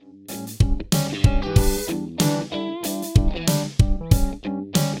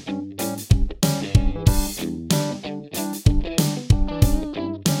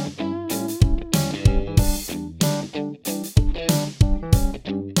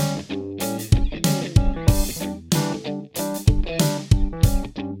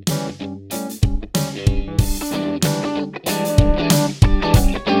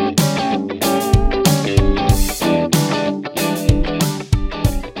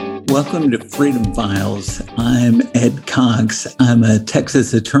Welcome to Freedom Files. I'm Ed Cox. I'm a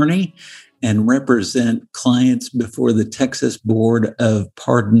Texas attorney and represent clients before the Texas Board of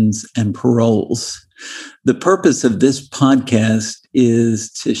Pardons and Paroles. The purpose of this podcast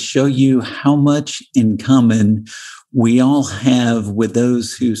is to show you how much in common we all have with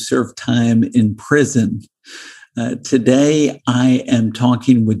those who serve time in prison. Today, I am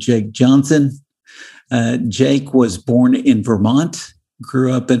talking with Jake Johnson. Jake was born in Vermont,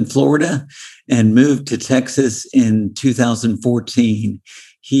 grew up in Florida, and moved to Texas in 2014.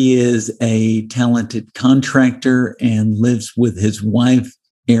 He is a talented contractor and lives with his wife,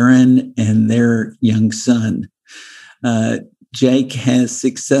 Erin, and their young son. Jake has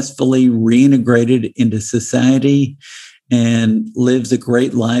successfully reintegrated into society and lives a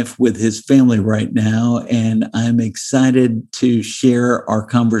great life with his family right now. And I'm excited to share our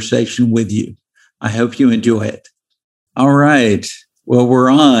conversation with you. I hope you enjoy it. All right. Well, we're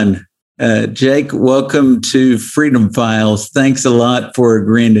on. Jake, welcome to Freedom Files. Thanks a lot for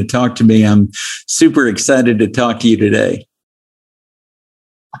agreeing to talk to me. I'm super excited to talk to you today.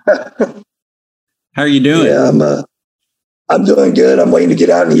 How are you doing? Yeah, I'm doing good. I'm waiting to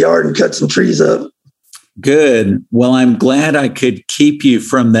get out in the yard and cut some trees up. Good. Well, I'm glad I could keep you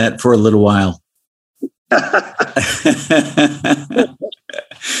from that for a little while.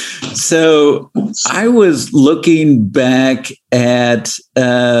 So I was looking back at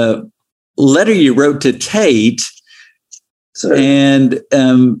a letter you wrote to Tate, and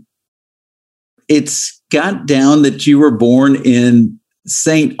it's got down that you were born in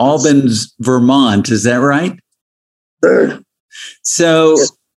St. Albans, Vermont. Is that right? Sure. So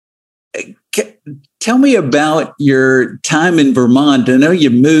tell me about your time in Vermont. I know you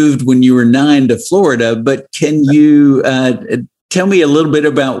moved when you were 9 to Florida, but can you tell me a little bit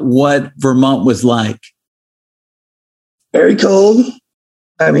about what Vermont was like? Very cold.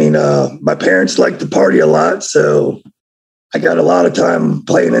 I mean, my parents liked to party a lot, so I got a lot of time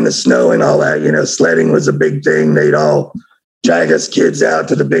playing in the snow and all that. You know, sledding was a big thing. They'd all drag us kids out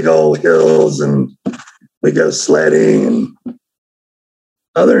to the big old hills and we go sledding. And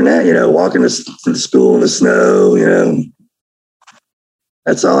other than that, you know, walking to school in the snow, you know,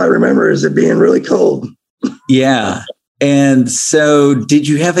 that's all I remember is it being really cold. Yeah. And so did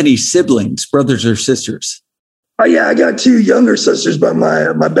you have any siblings, brothers or sisters? Oh, yeah, I got 2 younger sisters, but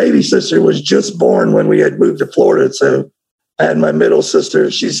my baby sister was just born when we had moved to Florida. So I had my middle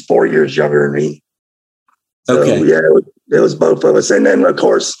sister. She's 4 years younger than me. So, okay. Yeah, it was both of us. And then, of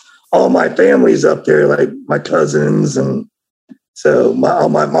course, all my family's up there, like my cousins. And so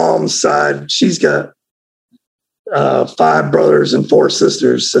on my mom's side, she's got 5 brothers and 4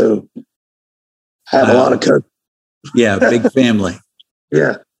 sisters. So I have a lot of cousins. Yeah, big family.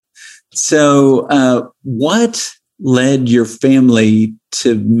 Yeah. So what led your family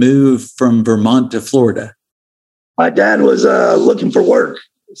to move from Vermont to Florida? My dad was looking for work.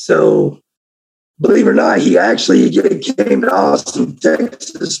 So believe it or not, he actually came to Austin,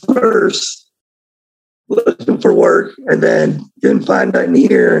 Texas first, looking for work, and then didn't find nothing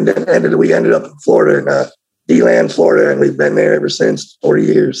here. And then we ended up in Florida, in DeLand, Florida, and we've been there ever since, 40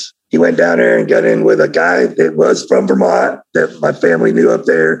 years. He went down there and got in with a guy that was from Vermont that my family knew up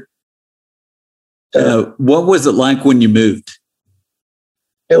there. What was it like when you moved?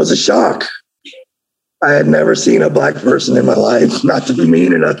 It was a shock. I had never seen a black person in my life, not to be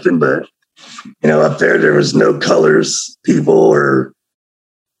mean or nothing, but, you know, up there was no colors, people, or,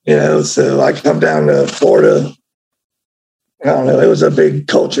 you know, so I come down to Florida. I don't know. It was a big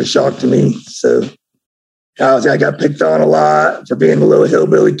culture shock to me. So I got picked on a lot for being a little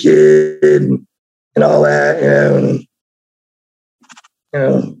hillbilly kid and all that, you know. And,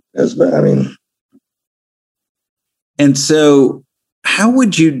 you know, I mean. And so how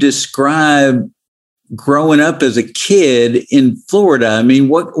would you describe growing up as a kid in Florida? I mean,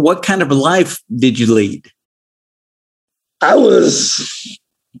 what kind of a life did you lead? I was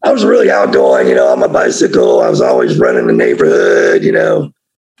really outgoing, you know, on my bicycle. I was always running the neighborhood, you know.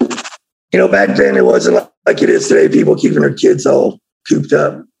 You know, back then it wasn't like it is today, people keeping their kids all cooped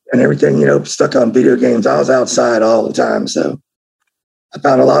up and everything, you know, stuck on video games. I was outside all the time. So I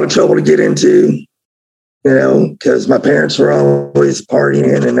found a lot of trouble to get into, you know, because my parents were always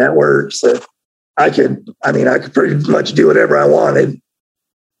partying and that worked. So I could pretty much do whatever I wanted.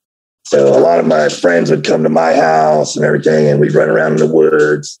 So a lot of my friends would come to my house and everything, and we'd run around in the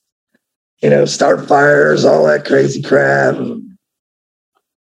woods, you know, start fires, all that crazy crap.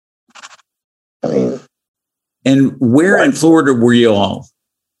 And where in Florida were you all?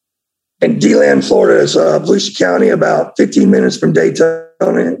 In DeLand, Florida. It's Volusia County, about 15 minutes from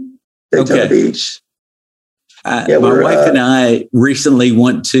Daytona Okay. Beach. Yeah, My wife and I recently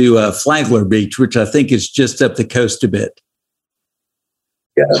went to Flagler Beach, which I think is just up the coast a bit.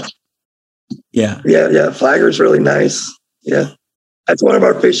 Yeah. Yeah. Yeah. Flagler's really nice. Yeah. That's one of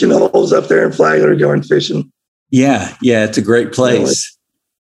our fishing holes up there in Flagler, going fishing. Yeah. Yeah. It's a great place.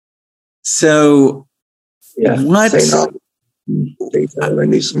 So, what? St. Augustine, Daytona,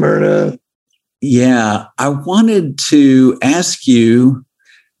 New Smyrna. Yeah. I wanted to ask you,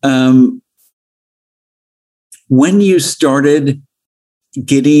 when you started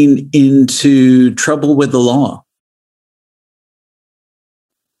getting into trouble with the law?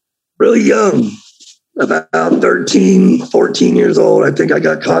 Really young, about 13, 14 years old. I think I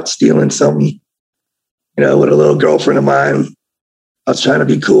got caught stealing something, with a little girlfriend of mine. I was trying to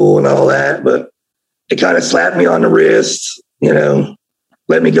be cool and all that, but it kind of slapped me on the wrist,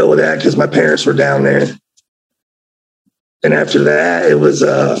 let me go with that because my parents were down there. And after that, it was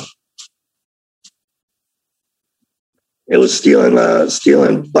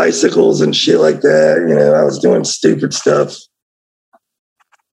stealing bicycles and shit like that. I was doing stupid stuff.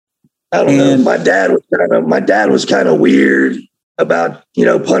 I don't know. My dad was kind of weird about,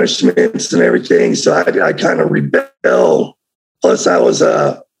 punishments and everything. So I kind of rebelled. Plus I was,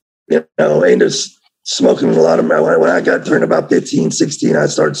 into smoking a lot of marijuana. When I got turned about 15, 16, I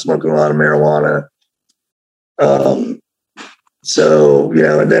started smoking a lot of marijuana. So,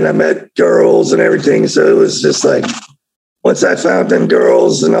 and then I met girls and everything. So it was just like, once I found them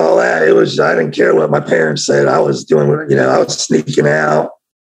girls and all that, I didn't care what my parents said. I was doing, I was sneaking out,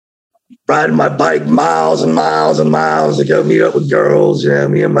 riding my bike miles and miles and miles to go meet up with girls,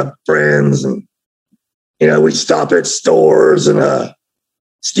 me and my friends. And, we'd stop at stores and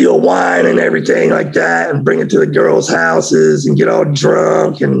steal wine and everything like that and bring it to the girls' houses and get all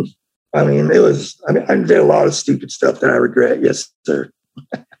drunk. And I did a lot of stupid stuff that I regret. Yes, sir.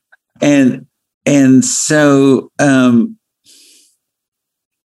 And so,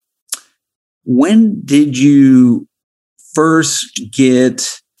 when did you first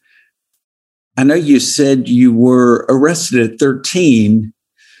I know you said you were arrested at 13,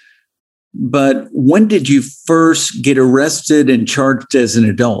 but when did you first get arrested and charged as an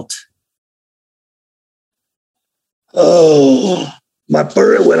adult? Oh,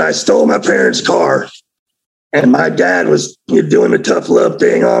 when I stole my parents' car and my dad was doing the tough love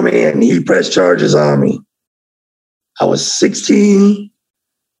thing on me and he pressed charges on me. I was 16.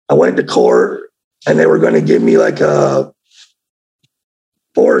 I went to court and they were going to give me like 4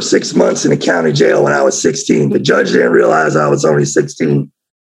 or 6 months in the county jail when I was 16. The judge didn't realize I was only 16.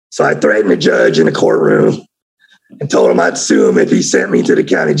 So I threatened the judge in the courtroom and told him I'd sue him if he sent me to the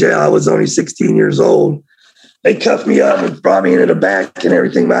county jail. I was only 16 years old. They cuffed me up and brought me into the back and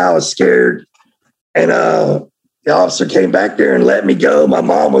everything, but I was scared. And the officer came back there and let me go. My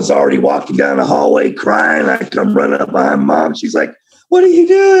mom was already walking down the hallway crying. I come running up behind mom. She's like, "What are you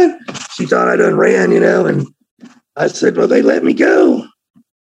doing?" She thought I done ran, and I said, "Well, they let me go."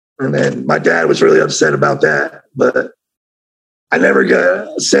 And then my dad was really upset about that, but I never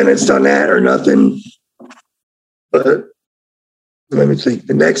got sentenced on that or nothing. But let me think.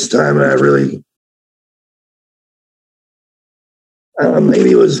 The next time I really,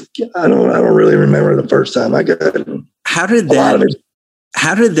 maybe it was, I don't really remember the first time I got. How did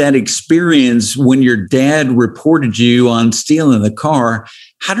that experience when your dad reported you on stealing the car?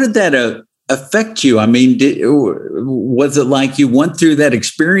 How did that affect you? I mean, was it like you went through that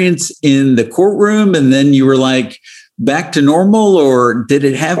experience in the courtroom and then you were like back to normal, or did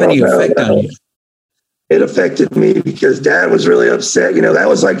it have any effect on you? It affected me because dad was really upset. That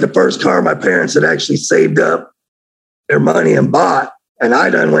was like the first car my parents had actually saved up their money and bought, and I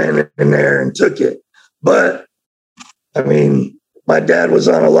done went in there and took it. But my dad was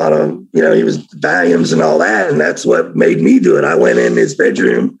on a lot of, he was Valiums and all that, and that's what made me do it. I went in his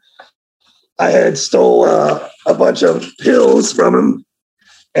bedroom. I had stole a bunch of pills from him,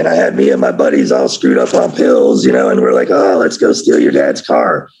 and I had me and my buddies all screwed up on pills, and we're like, "Oh, let's go steal your dad's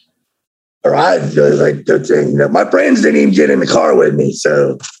car." Or my friends didn't even get in the car with me.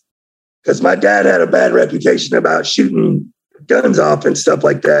 So, because my dad had a bad reputation about shooting guns off and stuff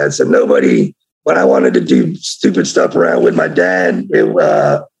like that. So when I wanted to do stupid stuff around with my dad,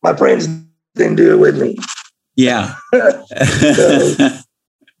 my friends didn't do it with me. Yeah.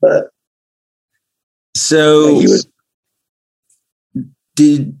 So he was.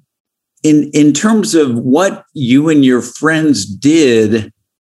 Did in terms of what you and your friends did,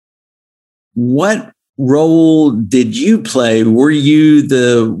 what role did you play? Were you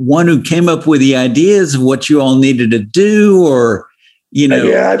the one who came up with the ideas of what you all needed to do, or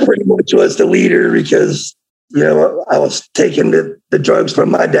Yeah, I pretty much was the leader because I was taking the drugs from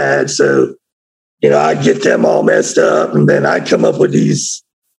my dad, so I'd get them all messed up, and then I'd come up with these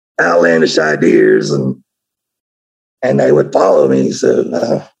outlandish ideas, and they would follow me.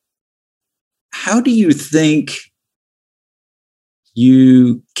 So, how do you think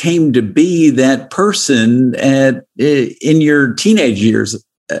you came to be that person in your teenage years?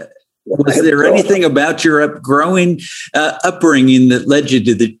 Was there anything about your upbringing that led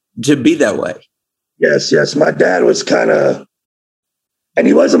you to be that way? Yes. My dad was and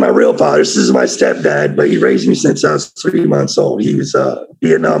he wasn't my real father. This is my stepdad, but he raised me since I was 3 months old. He was a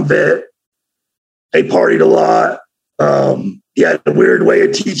Vietnam vet. They partied a lot. He had a weird way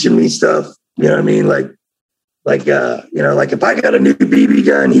of teaching me stuff. You know what I mean? Like if I got a new BB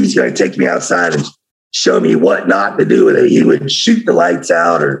gun, he's going to take me outside and show me what not to do with it. He would shoot the lights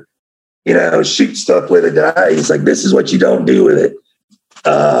out or, shoot stuff with it. He's like, this is what you don't do with it.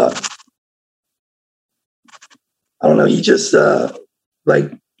 I don't know. He just,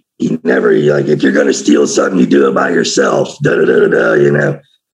 he never, if you're going to steal something, you do it by yourself. He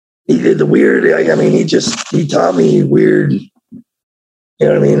did the weird. He taught me weird. You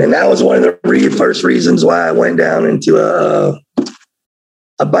know what I mean? And that was one of the first reasons why I went down into a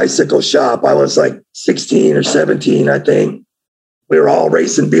bicycle shop. I was like 16 or 17, I think. We were all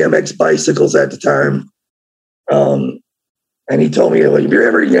racing BMX bicycles at the time. And he told me, if you're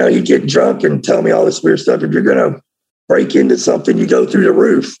ever, you get drunk and tell me all this weird stuff. If you're going to break into something, you go through the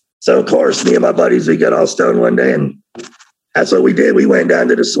roof. So, of course, me and my buddies, we got all stoned one day, and that's what we did. We went down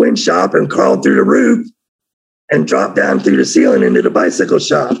to the swing shop and crawled through the roof and dropped down through the ceiling into the bicycle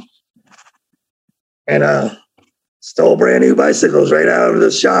shop. And stole brand new bicycles right out of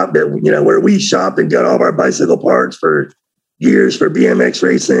the shop that, where we shopped and got all of our bicycle parts for years for BMX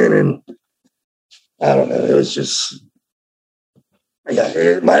racing. And I don't know, it was just,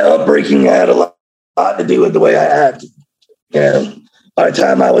 my upbringing had a lot to do with the way I acted. By the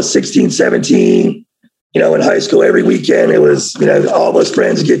time I was 16, 17, in high school, every weekend, it was, all those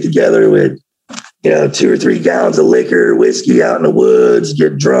friends get together with, 2 or 3 gallons of liquor, whiskey out in the woods,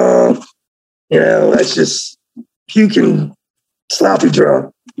 get drunk. That's just puking, sloppy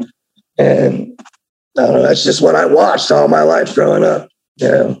drunk. And I don't know, that's just what I watched all my life growing up.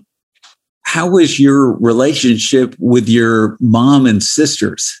 How was your relationship with your mom and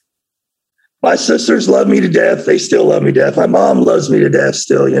sisters? My sisters love me to death. They still love me to death. My mom loves me to death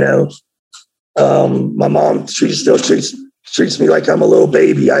still, My mom still treats me like I'm a little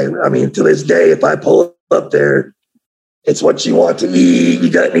baby. I mean, to this day, if I pull up there, it's what you want to eat. You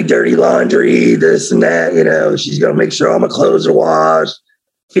got any dirty laundry, this and that, she's going to make sure all my clothes are washed,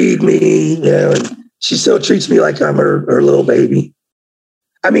 feed me, and she still treats me like I'm her little baby.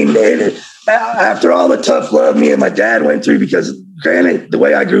 I mean, after all the tough love me and my dad went through, because granted, the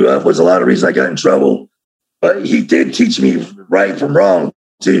way I grew up was a lot of reasons I got in trouble, but he did teach me right from wrong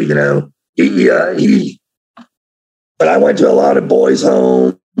too, but I went to a lot of boys'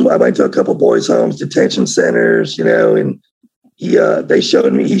 homes. I went to a couple of boys' homes, detention centers, and he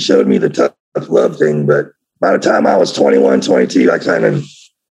showed me the tough love thing. But by the time I was 21, 22, I kind of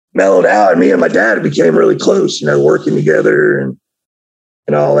mellowed out, and me and my dad became really close, working together and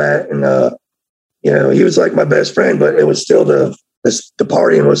all that. And, he was like my best friend, but it was still the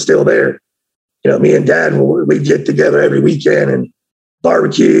partying was still there. Me and dad, we'd get together every weekend and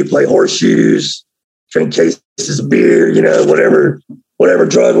barbecue, play horseshoes, drink cases of beer, whatever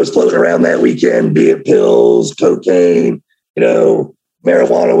drug was floating around that weekend, be it pills, cocaine,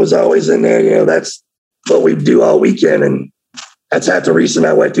 marijuana was always in there. That's what we do all weekend. And that's half the reason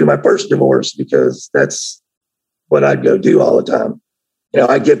I went through my first divorce, because that's what I'd go do all the time.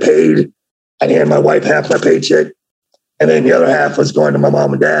 I'd get paid. I'd hand my wife half my paycheck, and then the other half was going to my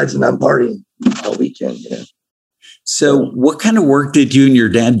mom and dad's, and I'm partying all weekend. So what kind of work did you and your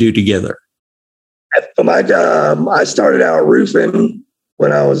dad do together? I started out roofing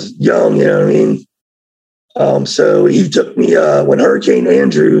when I was young, you know what I mean? So he took me, when Hurricane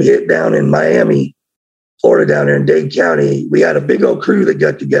Andrew hit down in Miami, Florida, down there in Dade County, we had a big old crew that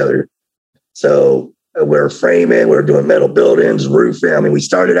got together. So we're framing, we're doing metal buildings, roofing. I mean, we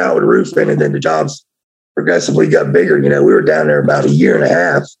started out with roofing, and then the jobs progressively got bigger. We were down there about a year and a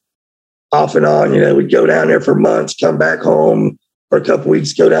half, off and on. We'd go down there for months, come back home for a couple of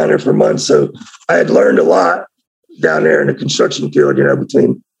weeks, go down there for months. So I had learned a lot down there in the construction field,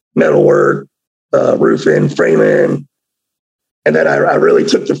 between metal work, roofing, framing. And then I really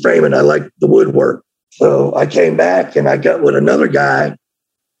took to framing. I liked the woodwork. So I came back and I got with another guy.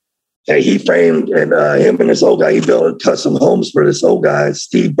 And he framed, and him and this old guy, he built custom homes for this old guy,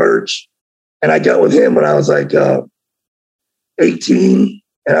 Steve Birch. And I got with him when I was like 18.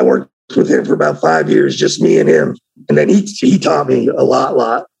 And I worked with him for about 5 years, just me and him. And then he taught me a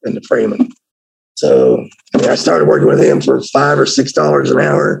lot in the framing. So I started working with him for $5 or $6 an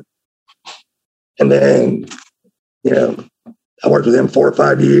hour. And then, I worked with him 4 or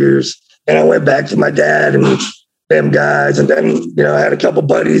 5 years. And I went back to my dad and them guys. And then, I had a couple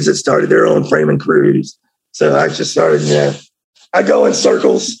buddies that started their own framing crews. So I just started, I go in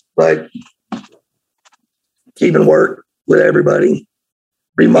circles, like keeping work with everybody,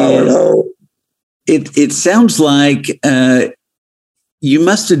 remodeling home. It sounds like you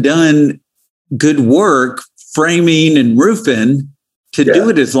must have done good work framing and roofing to do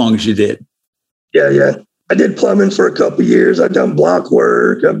it as long as you did. Yeah. I did plumbing for a couple of years. I've done block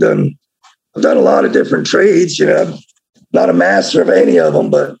work. I've done a lot of different trades. I'm not a master of any of them,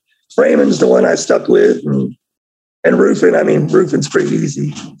 but framing's the one I stuck with. And roofing, roofing's pretty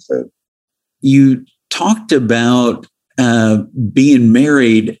easy. So you talked about being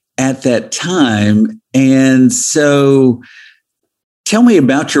married at that time. And so tell me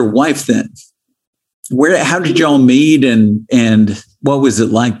about your wife then. How did y'all meet and what was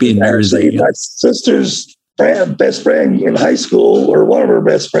it like being married? Actually, my sister's best friend in high school, or one of her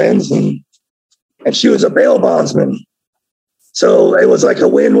best friends, and she was a bail bondsman. So it was like a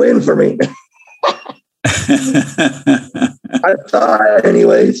win-win for me. I thought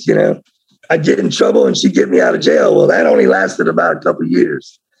anyways, I'd get in trouble and she'd get me out of jail. Well, that only lasted about a couple of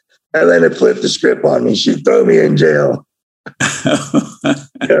years. And then it flipped the script on me. She'd throw me in jail. You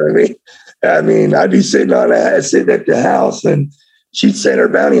know what I mean? I'd be sitting at the house and she'd send her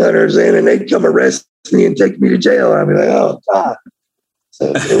bounty hunters in and they'd come arrest me and take me to jail. I'd be like, oh God.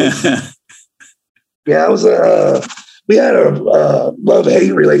 So it was, we had a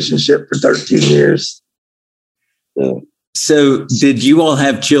love-hate relationship for 13 years. So did you all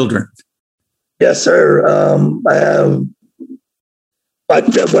have children? Yes, sir. I have.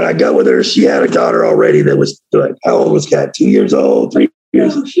 When I got with her, she had a daughter already that was, how old was Kat? 2 years old, 3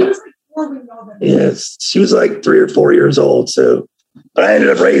 years? No, she was like 4 when y'all got married. Yes, she was like 3 or 4 years old. So, but I ended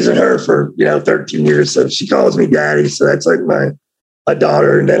up raising her for 13 years. So she calls me daddy. So that's like my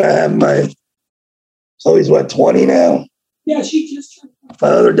daughter. And then I have Chloe's 20 now. Yeah, she just turned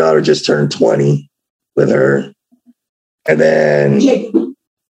 20. My other daughter just turned 20 with her. And then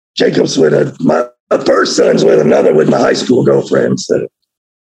Jacob's with my first son's with my high school girlfriend. So,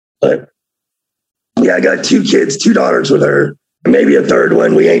 but yeah, I got 2 kids, 2 daughters with her, and maybe a third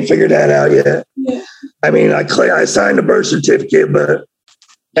one. We ain't figured that out yet. Yeah. I signed a birth certificate, but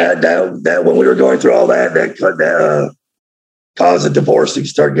that when we were going through all that caused the divorce to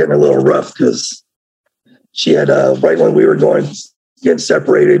start getting a little rough because she had right when we were getting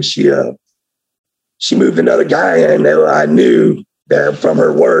separated, she moved another guy, and I knew that from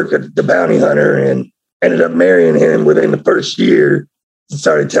her work at the bounty hunter, and ended up marrying him within the first year. He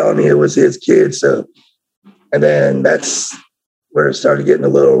started telling me it was his kid. So, and then that's where it started getting a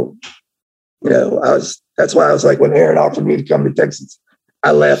little, that's why I was like, when Aaron offered me to come to Texas,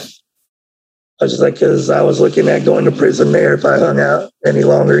 I left. I was just like, because I was looking at going to prison there if I hung out any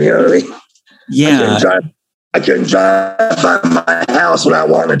longer. You know what I mean? Yeah. I couldn't drive by my house without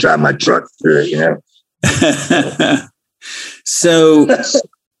wanting to drive my truck through it, So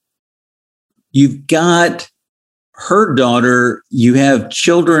you've got her daughter, you have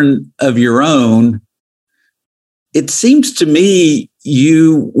children of your own. It seems to me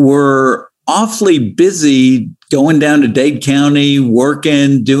you were awfully busy going down to Dade County,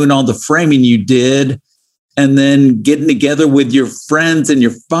 working, doing all the framing you did, and then getting together with your friends and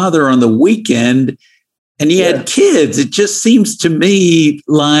your father on the weekend. And you had kids. It just seems to me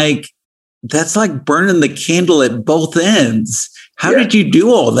like that's like burning the candle at both ends. How did you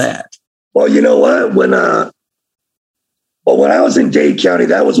do all that? Well, you know what? When I was in Dade County,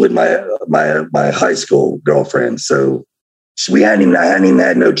 that was with my high school girlfriend. So I hadn't even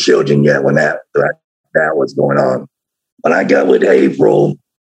had no children yet when that was going on. When I got with April,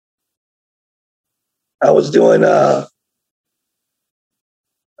 I was doing I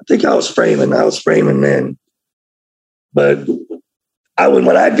think I was framing then. But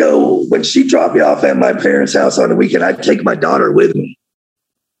when she dropped me off at my parents' house on the weekend, I'd take my daughter with me.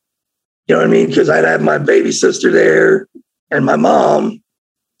 You know what I mean? Because I'd have my baby sister there and my mom.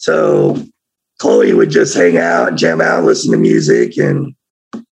 So Chloe would just hang out and jam out, listen to music, and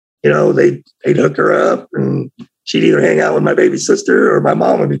they'd hook her up, and she'd either hang out with my baby sister or my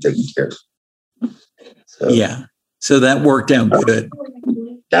mom would be taking care of her. So that worked out good.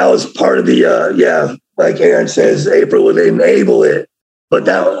 That was part of the like Aaron says, April would enable it, but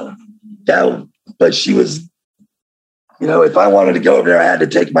but she was, if I wanted to go over there, I had to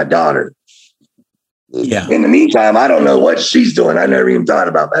take my daughter. Yeah. In the meantime, I don't know what she's doing. I never even thought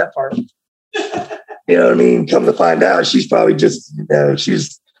about that part. You know what I mean? Come to find out, she's probably just,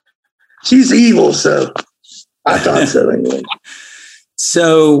 she's evil, so I thought so anyway.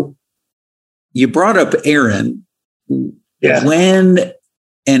 So you brought up Aaron. Yeah. When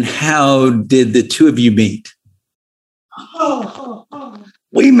and how did the two of you meet?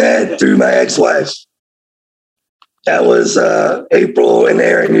 We met through my ex-wife. That was April, and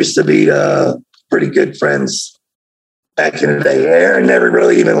Aaron used to be pretty good friends back in the day. Aaron never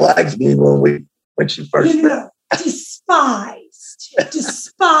really even liked me when she first met.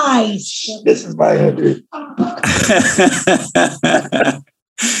 Despised. This is my interview.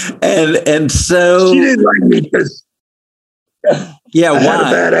 and so she didn't like me because I had a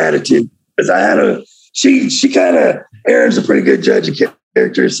bad attitude. Because I had she kind of, Aaron's a pretty good judge of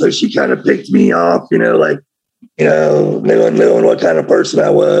character, so she kind of picked me off, knowing what kind of person I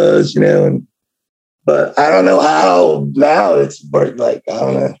was, but I don't know how now it's like, I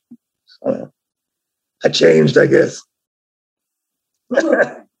don't know. I changed, I guess.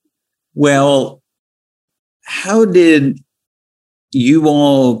 Well, how did you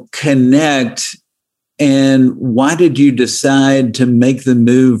all connect, and why did you decide to make the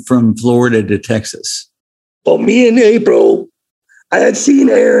move from Florida to Texas? Well, me and April, I had seen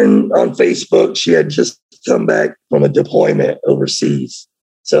Erin on Facebook. She had just come back from a deployment overseas.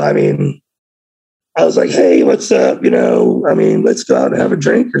 So, I was like, hey, what's up? Let's go out and have a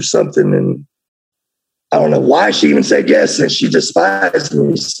drink or something. And I don't know why she even said yes, and she despised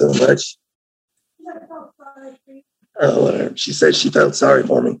me so much. Oh, whatever. She said she felt sorry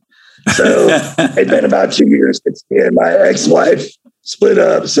for me. So it'd been about 2 years since me and my ex-wife split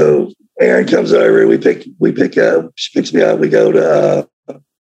up. So Aaron comes over. We pick up. She picks me up. We go to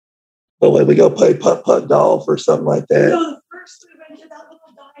we go play putt golf or something like that. First we went to that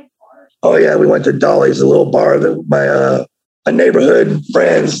little dive bar. Oh yeah, we went to Dolly's, a little bar that my neighborhood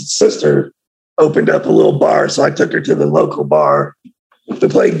friend's sister opened up a little bar. So I took her to the local bar. We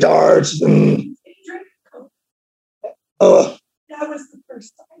played darts and. Oh, that was the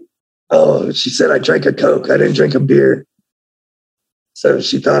first time. Oh, she said I drank a Coke. I didn't drink a beer. So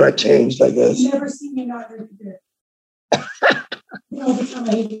she thought I changed, I guess. I've never seen you not drink a beer. All the time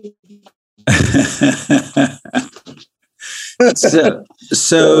I hate you.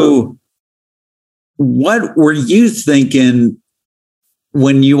 So what were you thinking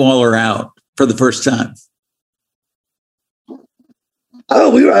when you all are out for the first time? Oh,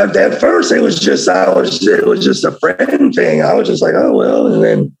 we were at first. It was just a friend thing. I was just like, oh well, and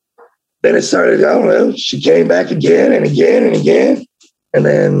then it started. I don't know. She came back again and again and again, and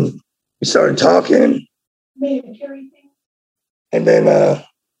then we started talking. Made a carry thing. And then, I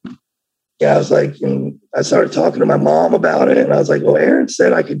was like, and I started talking to my mom about it, and I was like, well, Aaron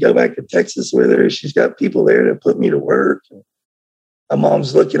said I could go back to Texas with her. She's got people there to put me to work. My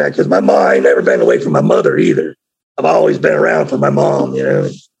mom's looking at, because my mom, I ain't never been away from my mother either. I've always been around for my mom, I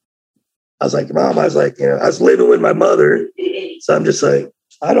was like, Mom, I was living with my mother. So I'm just like,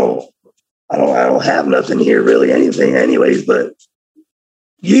 I don't have nothing here really, anything anyways, but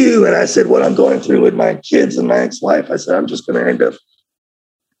you. And I said, what I'm going through with my kids and my ex-wife, I said, I'm just going to end up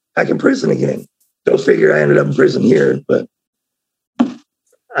back in prison again. Go figure, I ended up in prison here. But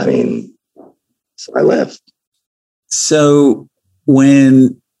so I left. So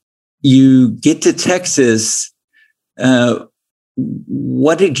when you get to Texas,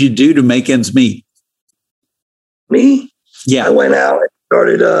 what did you do to make ends meet? Me? Yeah. I went out and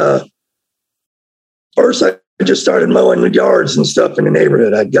started, first I just started mowing the yards and stuff in the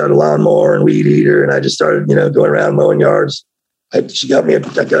neighborhood. I got a lawnmower and weed eater, and I just started, going around mowing yards. I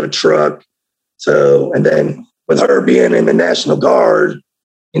got a truck. So, and then with her being in the National Guard,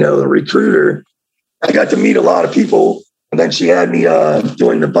 the recruiter, I got to meet a lot of people. And then she had me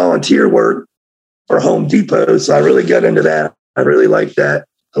doing the volunteer work for Home Depot. So I really got into that. I really liked that.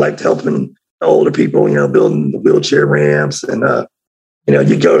 I liked helping the older people, building the wheelchair ramps. And,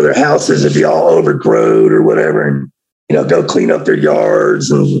 you go to their houses, it'd be all overgrown or whatever, and, go clean up their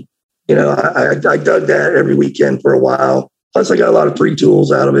yards. And, I dug that every weekend for a while. Plus I got a lot of free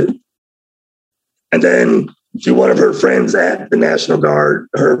tools out of it. And then through one of her friends at the National Guard,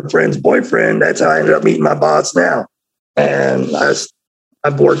 her friend's boyfriend, that's how I ended up meeting my boss now. And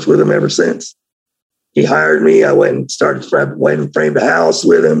I've worked with him ever since. He hired me. I went and framed a house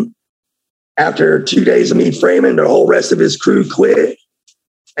with him. After 2 days of me framing, the whole rest of his crew quit.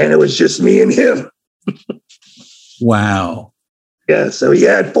 And it was just me and him. Wow. Yeah. So he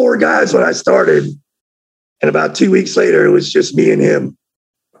had 4 guys when I started. And about 2 weeks later, it was just me and him.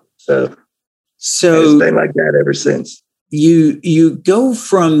 So it's been like that ever since. You go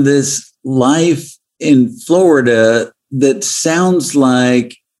from this life in Florida that sounds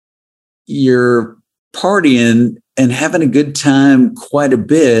like you're partying and having a good time quite a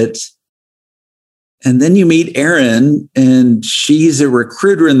bit, And then you meet Erin, and she's a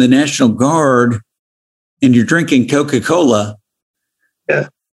recruiter in the National Guard, and you're drinking Coca-Cola. Yeah.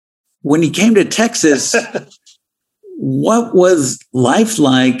 When you came to Texas, what was life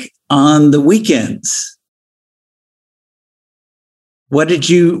like on the weekends? What did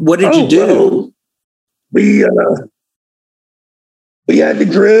you do? Well, we had the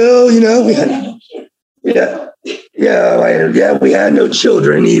grill, you know, we had no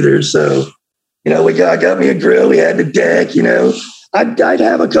children either. So, you know, I got me a grill. We had the deck, you know. I'd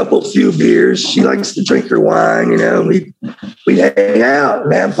have a few beers. She likes to drink her wine, you know. We'd hang out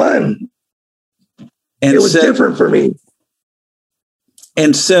and have fun. And it was different for me.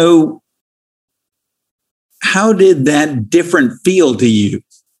 And so, how did that different feel to you?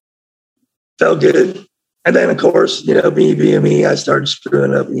 Felt good. And then, of course, you know, me being me, I started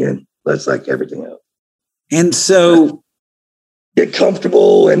screwing up again. That's like everything else. And so, get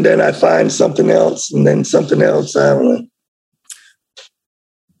comfortable, and then I find something else, and then something else. I don't know.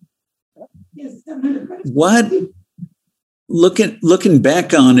 What, looking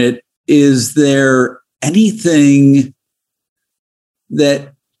back on it, is there anything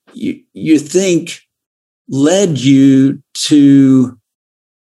that you think led you to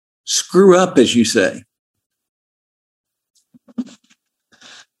screw up, as you say?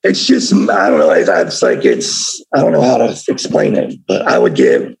 It's just, I don't know. I don't know how to explain it, but I'm one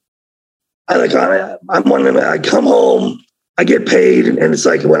of them. I come home, I get paid, and it's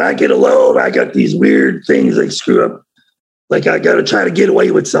like when I get alone, I got these weird things like screw up. Like I got to try to get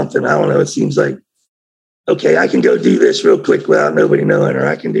away with something. I don't know. It seems like, okay, I can go do this real quick without nobody knowing, or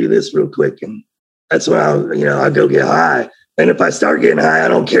I can do this real quick. And that's when I'll go get high. And if I start getting high, I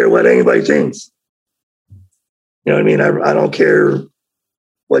don't care what anybody thinks. You know what I mean? I don't care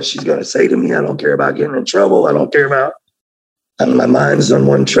what she's going to say to me. I don't care about getting in trouble. I don't care about, my mind's on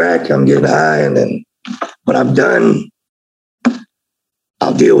one track. I'm getting high. And then when I'm done,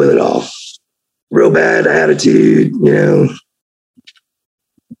 I'll deal with it all. Real bad attitude, you know.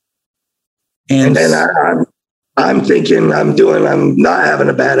 And then I'm thinking I'm not having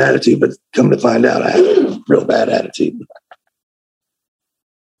a bad attitude, but come to find out I have a real bad attitude.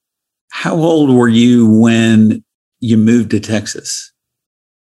 How old were you when you moved to Texas?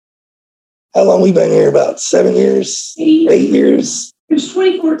 How long we been here? About 7 years, 8 years. It was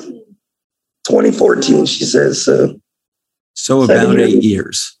 2014. 2014, she says. So about 8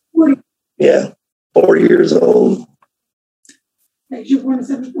 years. 40. Yeah, 4 years old. You were born in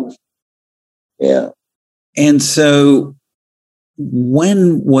 74. Yeah. And so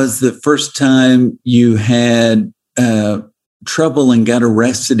when was the first time you had trouble and got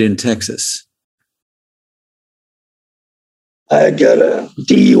arrested in Texas? I got a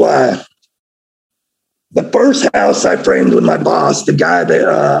DUI. The first house I framed with my boss, the guy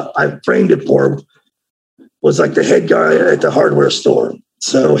that I framed it for, was like the head guy at the hardware store.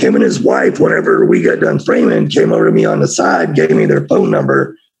 So him and his wife, whenever we got done framing, came over to me on the side, gave me their phone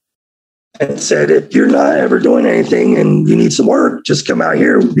number, and said, if you're not ever doing anything and you need some work, just come out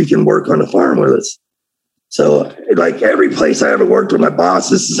here. You can work on the farm with us. So like every place I ever worked with my boss,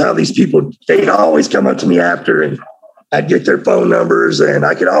 this is how these people, they'd always come up to me after, and I'd get their phone numbers, and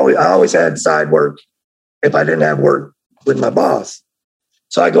I always had side work if I didn't have work with my boss.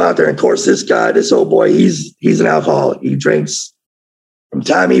 So I go out there, and of course, this old boy, he's an alcoholic. He drinks from the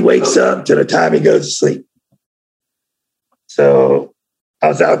time he wakes up to the time he goes to sleep. So I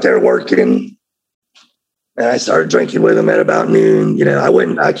was out there working, and I started drinking with him at about noon. You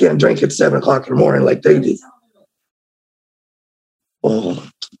know, I can't drink at 7 o'clock in the morning like they do. Well,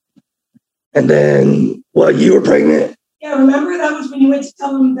 and then, you were pregnant? Yeah, remember that was when you went to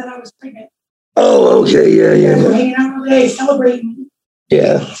tell them that I was pregnant. Oh, okay, yeah. We were hanging out all day, celebrating.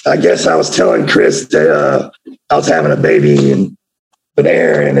 Yeah, I guess I was telling Chris that I was having a baby and with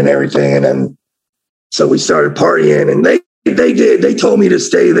Aaron and everything, and then so we started partying, and they told me to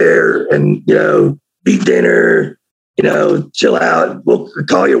stay there and eat dinner, chill out. We'll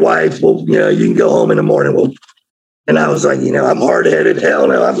call your wife. You can go home in the morning. And I was like, I'm hard headed. Hell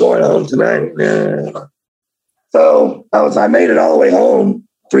no, I'm going home tonight. Yeah. So I made it all the way home,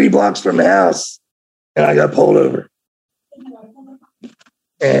 3 blocks from the house, and I got pulled over.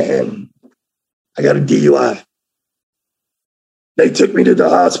 And I got a DUI. They took me to the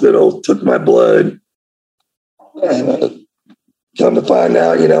hospital, took my blood, and come to find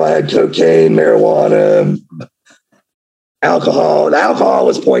out, I had cocaine, marijuana, alcohol. The alcohol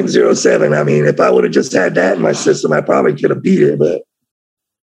was 0.07. I mean, if I would have just had that in my system, I probably could have beat it, but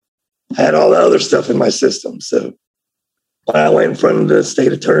I had all the other stuff in my system. So when I went in front of the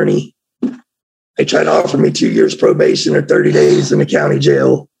state attorney, they tried to offer me 2 years probation or 30 days in the county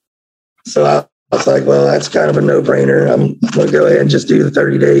jail. So I was like, well, that's kind of a no-brainer. I'm going to go ahead and just do the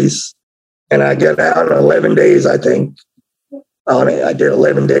 30 days. And I got out in 11 days, I think, on it. I did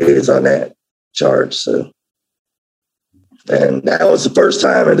 11 days on that charge. So, and that was the first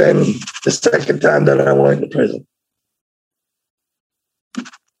time. And then the second time that I went to prison.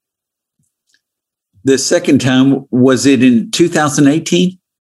 The second time, was it in 2018?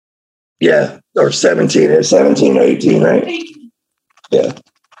 Yeah, or 17, 17 or 18, right? Yeah.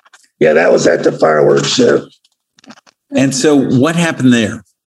 Yeah, that was at the fireworks show. And so what happened there?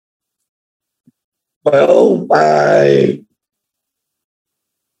 Well,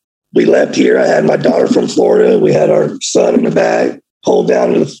 we left here. I had my daughter from Florida. We had our son in the back, pulled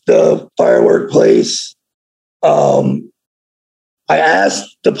down to the firework place. I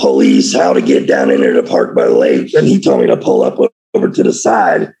asked the police how to get down in there to park by the lake, and he told me to pull up over to the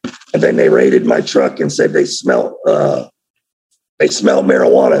side. And then they raided my truck and said they smelled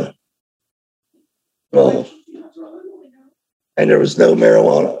marijuana. Well, and there was no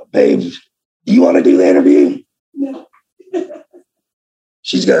marijuana. Babe, do you want to do the interview? No.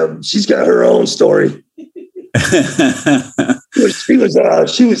 She's got her own story. She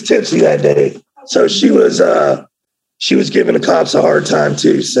was tipsy that day, so she was giving the cops a hard time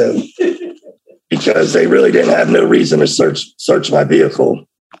too. So because they really didn't have no reason to search my vehicle,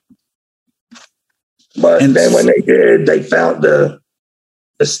 but then when they did, they found the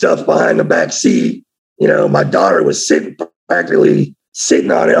stuff behind the back seat. You know, my daughter was practically sitting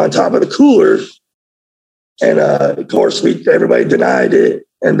on it on top of the cooler. And of course, everybody denied it.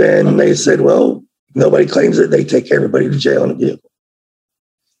 And then they said, well, nobody claims it. They take everybody to jail in the vehicle.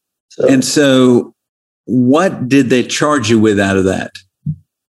 So what did they charge you with out of that?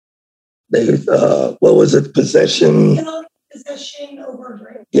 What was it? Possession Over a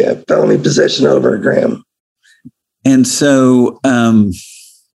gram. Yeah, felony possession over a gram. And so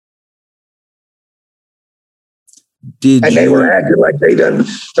they were acting like they done,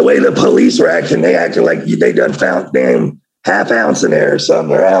 the way the police were acting, they acted like they done found damn half ounce in there or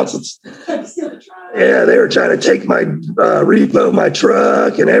something, or ounces. Yeah, they were trying to take my repo, my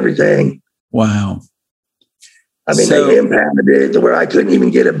truck and everything. Wow. I mean, they impounded it to where I couldn't even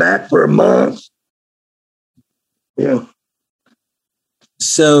get it back for a month. Yeah.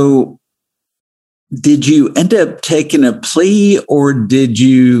 So did you end up taking a plea, or did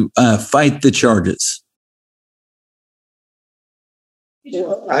you fight the charges?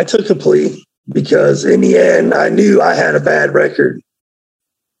 Well, I took a plea because in the end, I knew I had a bad record.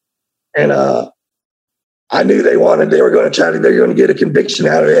 And I knew they were going to get a conviction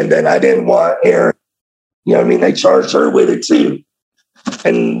out of it. And then I didn't want Aaron, you know what I mean? They charged her with it too.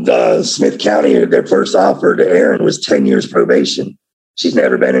 And Smith County, their first offer to Aaron was 10 years probation. She's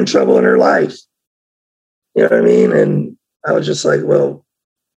never been in trouble in her life. You know what I mean? And I was just like, well,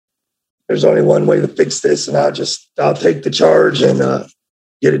 there's only one way to fix this. And I'll take the charge and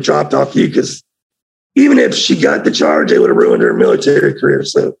get it dropped off you. Because even if she got the charge, it would have ruined her military career.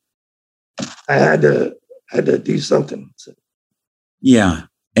 So I had to do something. So. Yeah.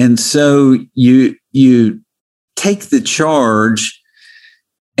 And so you take the charge,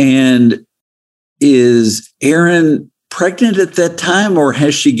 and is Aaron pregnant at that time, or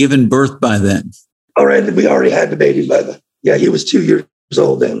has she given birth by then? All right. We already had the baby by then. Yeah. He was 2 years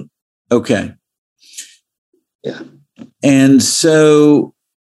old then. Okay. Yeah. And so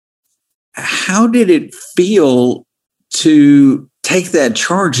how did it feel to take that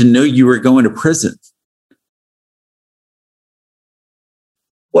charge and know you were going to prison?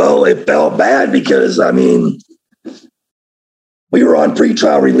 Well, it felt bad because, I mean, we were on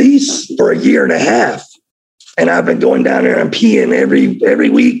pretrial release for a year and a half. And I've been going down there and peeing every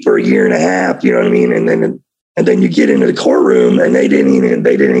week for a year and a half, you know what I mean? And then you get into the courtroom and they didn't even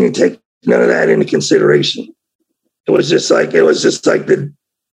take none of that into consideration. It was just like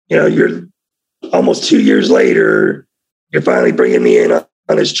you're almost 2 years later, you're finally bringing me in on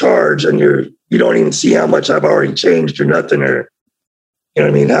this charge, and you don't even see how much I've already changed or nothing, or, you know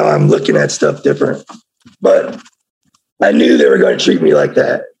what I mean? How I'm looking at stuff different. But I knew they were going to treat me like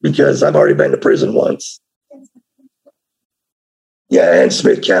that because I've already been to prison once. Yeah, and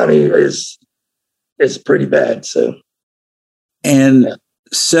Smith County is pretty bad. So,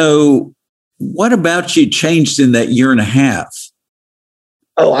 So what about you changed in that year and a half?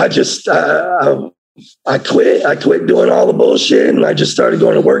 Oh, I just I quit. I quit doing all the bullshit, and I just started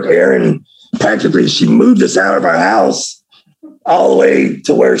going to work. Erin, practically, she moved us out of our house all the way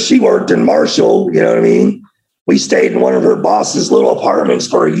to where she worked in Marshall. You know what I mean? We stayed in one of her boss's little apartments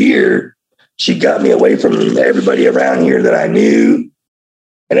for a year. She got me away from everybody around here that I knew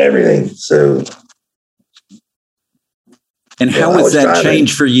and everything. So, and how was that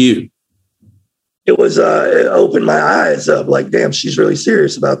change for you? it opened my eyes up like, damn, she's really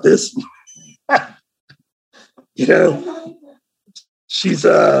serious about this. You know, she's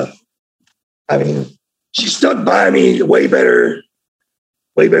she stuck by me way better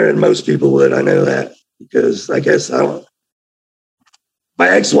than most people would. I know that, because I guess my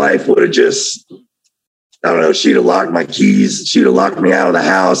ex-wife would have just, I don't know, she'd have locked my keys, she'd have locked me out of the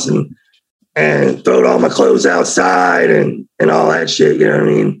house and thrown all my clothes outside and all that shit. You know what I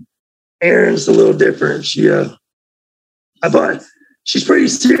mean? Erin's a little different. She's pretty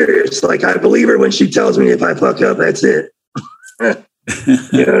serious. Like, I believe her when she tells me if I fuck up, that's it.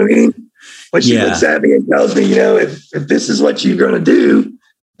 You know what I mean? When she looks at me and tells me, you know, if this is what you're going to do,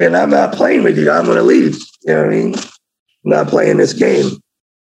 then I'm not playing with you. I'm going to leave. You know what I mean? I'm not playing this game.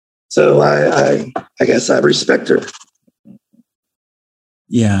 So I guess I respect her.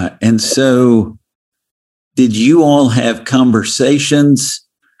 Yeah. And so did you all have conversations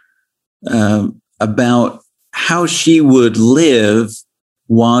about how she would live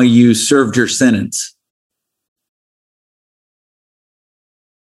while you served your sentence?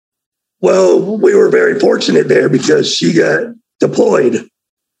 Well, we were very fortunate there because she got deployed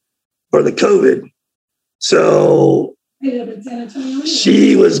for the COVID. So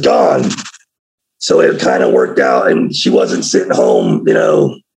she was gone. So it kind of worked out, and she wasn't sitting home, you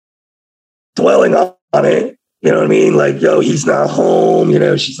know, dwelling on it. You know what I mean? Like, yo, he's not home. You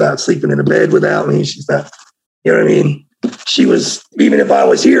know, she's not sleeping in a bed without me. She's not, you know what I mean? She was, even if I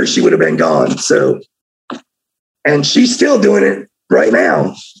was here, she would have been gone. So, and she's still doing it right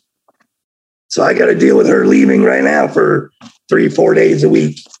now. So I got to deal with her leaving right now for 3-4 days a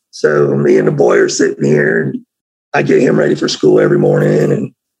week. So me and the boy are sitting here, and I get him ready for school every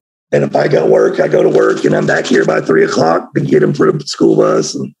morning. And if I got work, I go to work, and I'm back here by 3:00 to get him for the school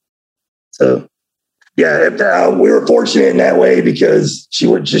bus. And so, yeah, we were fortunate in that way because she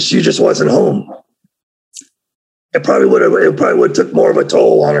just wasn't home. It probably would have took more of a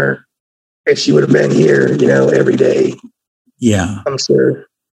toll on her if she would have been here, you know, every day. Yeah, I'm sure.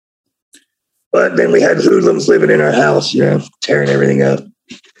 But then we had hoodlums living in our house, you know, tearing everything up.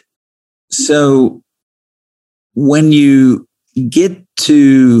 So when you get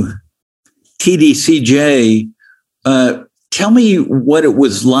to TDCJ, tell me what it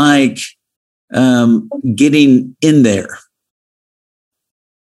was like getting in there.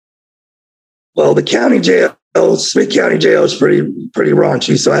 Well, the county jail, Smith County Jail, is pretty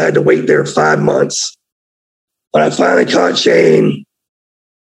raunchy. So I had to wait there 5 months. When I finally caught Shane,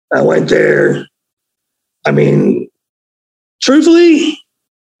 I went there. I mean, truthfully,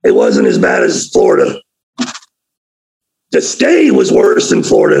 it wasn't as bad as Florida. The stay was worse than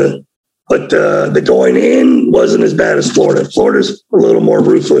Florida, but the going in wasn't as bad as Florida. Florida's a little more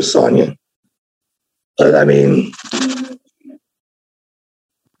ruthless on you. But I mean,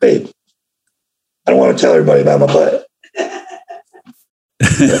 babe, I don't want to tell everybody about my butt.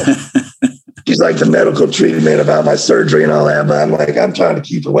 She's like the medical treatment about my surgery and all that, but I'm like, I'm trying to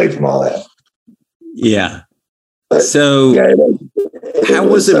keep away from all that. Yeah. But, so yeah, how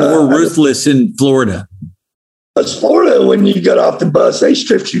was it more ruthless in Florida? Because Florida, when you got off the bus, they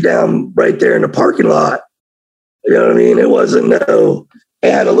stripped you down right there in the parking lot. You know what I mean? It wasn't it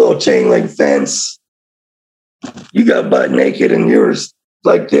had a little chain link fence. You got butt naked and you were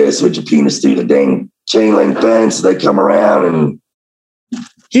like this with your penis through the dang chain link fence. They come around, and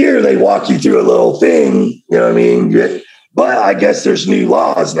here they walk you through a little thing. You know what I mean? But I guess there's new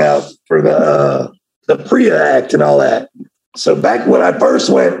laws now for the PREA Act and all that. So back when I first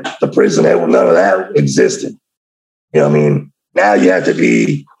went to prison, none of that existed. You know what I mean? Now you have to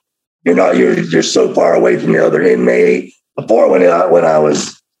be, you're so far away from the other inmate. Before when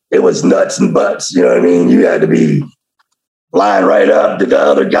it was nuts and butts, you know what I mean? You had to be lying right up to the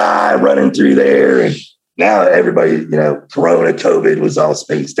other guy running through there. And now everybody, you know, Corona, COVID was all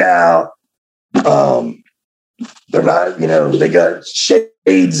spaced out. They're not, you know, they got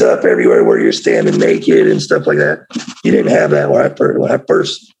shades up everywhere where you're standing naked and stuff like that. You didn't have that when I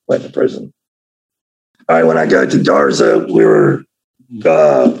first went to prison. All right, when I got to Garza, we were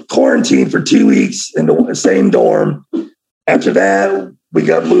quarantined for 2 weeks in the same dorm. After that, we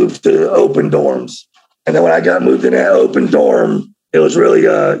got moved to open dorms. And then when I got moved in that open dorm, it was really,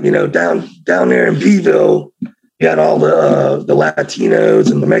 you know, down there in Beeville, you had all the Latinos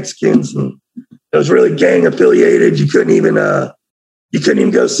and the Mexicans, and it was really gang affiliated. You couldn't even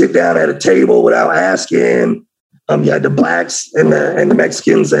go sit down at a table without asking. You had the blacks and the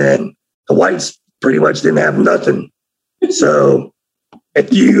Mexicans, and the whites pretty much didn't have nothing. So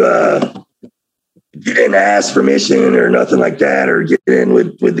if you didn't ask permission or nothing like that, or get in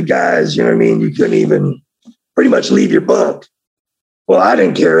with the guys, you know what I mean, you couldn't even pretty much leave your bunk. Well, I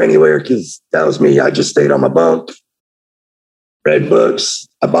didn't care anywhere because that was me. I just stayed on my bunk, read books.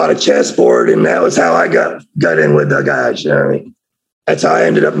 I bought a chessboard, and that was how I got in with the guys. You know what I mean? That's how I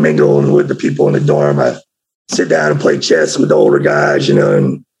ended up mingling with the people in the dorm. I sit down and play chess with the older guys, you know,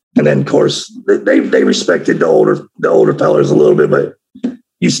 and then of course they respected the older fellas a little bit, but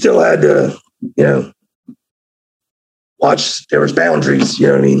you still had to, you know, watch. There was boundaries, you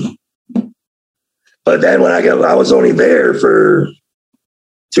know what I mean? But then when I was only there for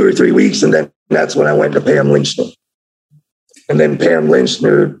 2 or 3 weeks, and then that's when I went to Pam Lynchner. And then Pam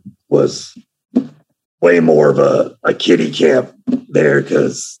Lynchner was way more of a kiddie camp there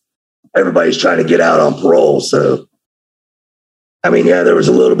because everybody's trying to get out on parole. So, I mean, yeah, there was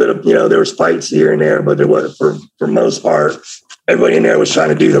a little bit of, you know, there was fights here and there, but there was, for most part, everybody in there was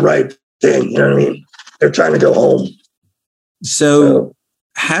trying to do the right thing. You know what I mean? They're trying to go home. So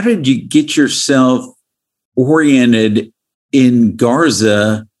how did you get yourself oriented in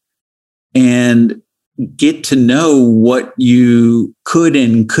Garza and get to know what you could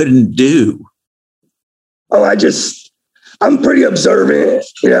and couldn't do? Oh, I'm pretty observant.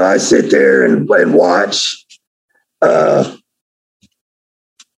 You know, I sit there and watch. I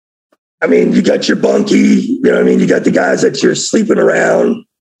mean, you got your bunkie, you know what I mean? You got the guys that you're sleeping around.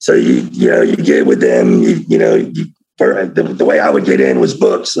 So you get with them, the way I would get in was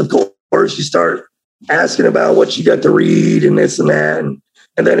books. Of course, you start asking about what you got to read and this and that.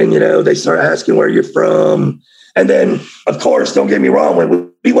 And then, you know, they start asking where you're from. And then, of course, don't get me wrong,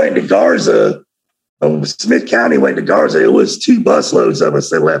 when we went to Garza, Smith County went to Garza, it was 2 busloads of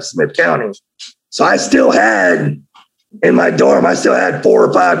us that left Smith County. So I still had, in my dorm, I still had 4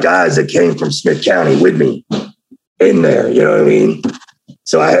 or 5 guys that came from Smith County with me in there, you know what I mean?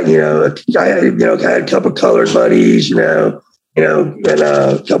 So I had a couple colored buddies, and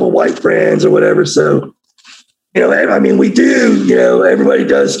a couple white friends or whatever. So, you know, I mean, we do, you know, everybody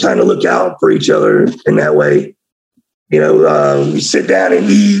does kind of look out for each other in that way. You know, we sit down and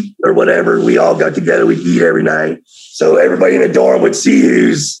eat or whatever. We all got together. We eat every night. So everybody in the dorm would see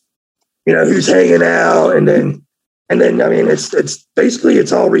who's hanging out. And then, I mean, it's basically,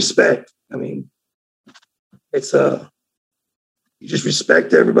 it's all respect. I mean, it's, you just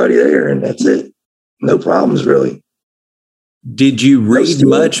respect everybody there and that's it. No problems really. Did you read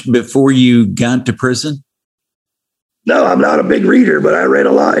much before you got to prison? No, I'm not a big reader, but I read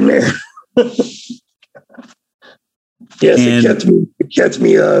a lot in there. Yes, it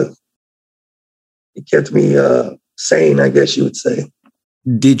kept me sane, I guess you would say.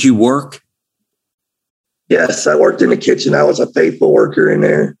 Did you work? Yes, I worked in the kitchen. I was a faithful worker in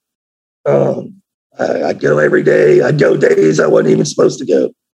there. I'd go every day. I'd go days I wasn't even supposed to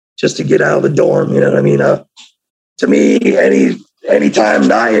go just to get out of the dorm. You know what I mean? To me, any time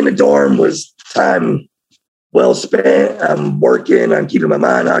not in the dorm was time well spent. I'm working. I'm keeping my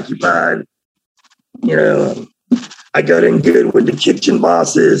mind occupied. You know, I got in good with the kitchen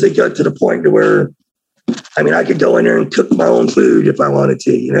bosses. It got to the point to where, I mean, I could go in there and cook my own food if I wanted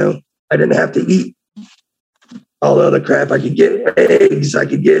to, you know. I didn't have to eat all the other crap. I could get eggs. I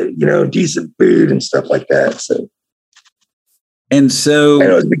could get, you know, decent food and stuff like that. And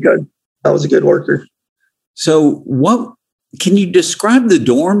it was because I was a good worker. So what, can you describe the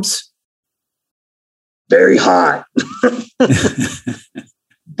dorms? Very hot.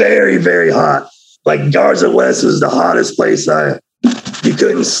 Very, very hot. Like Garza West was the hottest place. You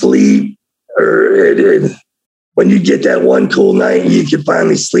couldn't sleep, or when you get that one cool night, you can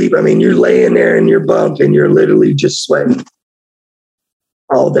finally sleep. I mean, you're laying there in your bunk and you're literally just sweating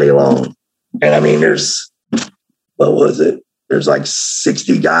all day long. And I mean, there's like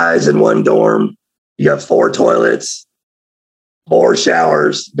 60 guys in one dorm. You got 4 toilets, 4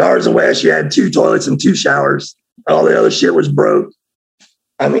 showers. Garza West, you had 2 toilets and 2 showers. All the other shit was broke.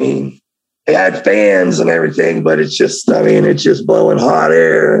 I mean, they had fans and everything, but it's just blowing hot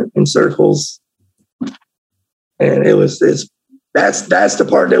air in circles. And that's the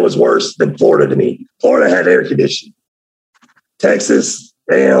part that was worse than Florida to me. Florida had air conditioning. Texas,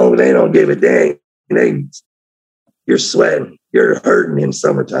 they don't give a dang. You're sweating. You're hurting in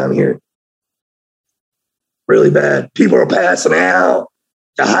summertime here. Really bad. People are passing out,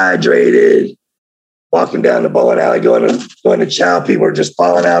 dehydrated, walking down the bowling alley, going to chow. People are just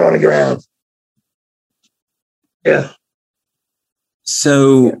falling out on the ground. Yeah.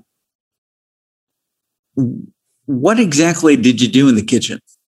 So what exactly did you do in the kitchen?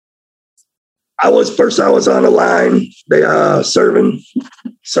 I was on the line. They serving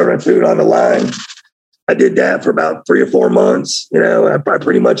food on the line. I did that for about 3 or 4 months. You know, I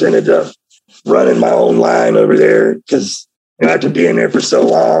pretty much ended up running my own line over there because, you know, after being there for so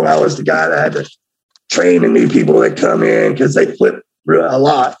long, I was the guy that had to train the new people that come in because they flip a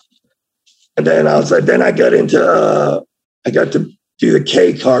lot. And then I got into, I got to do the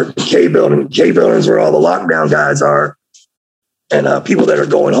K cart, the K building. K building is where all the lockdown guys are and people that are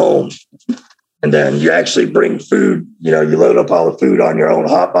going home. And then you actually bring food, you load up all the food on your own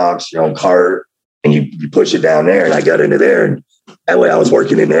hot box, your own cart, and you push it down there. And I got into there. And that way I was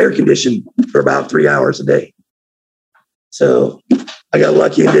working in the air conditioning for about 3 hours a day. So I got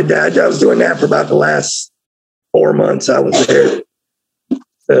lucky and did that. I was doing that for about the last 4 months I was there.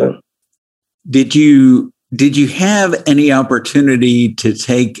 So did you have any opportunity to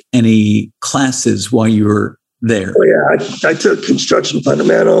take any classes while you were there? Oh, yeah. I took construction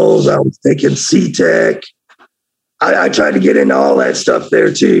fundamentals. I was taking C-Tech. I tried to get into all that stuff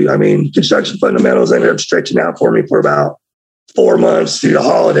there too. I mean, construction fundamentals ended up stretching out for me for about 4 months through the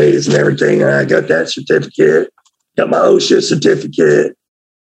holidays and everything. And I got that certificate, got my OSHA certificate.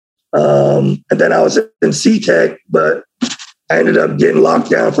 And then I was in C-Tech, but I ended up getting locked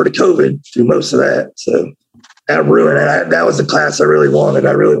down for the COVID through most of that. So that ruined it. That was the class I really wanted.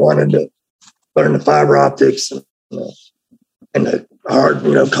 I really wanted to learn the fiber optics and the hard,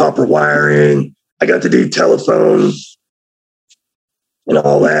 copper wiring. I got to do telephones and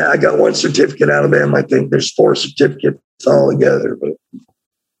all that. I got one certificate out of them. I think there's 4 certificates all together. But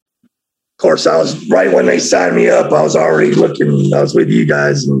of course, I was right when they signed me up. I was already looking. I was with you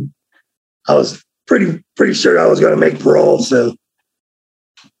guys, and I was pretty sure I was going to make parole. So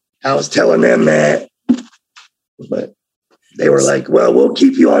I was telling them that, but they were like, "Well, we'll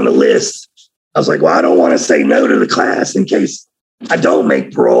keep you on the list." I was like, "Well, I don't want to say no to the class in case I don't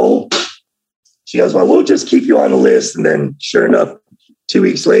make parole." She goes, "Well, we'll just keep you on the list." And then sure enough, 2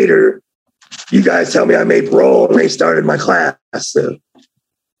 weeks later, you guys tell me I made parole and they started my class. So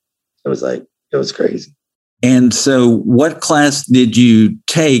it was crazy. And so what class did you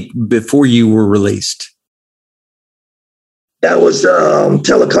take before you were released? That was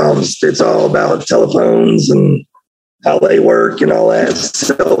telecoms. It's all about telephones and how they work and all that,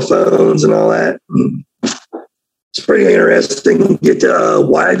 cell phones and all that. It's pretty interesting. You get to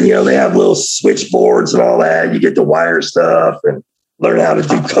wire, they have little switchboards and all that. You get to wire stuff and learn how to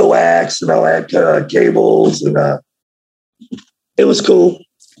do coax and all that cables. And it was cool.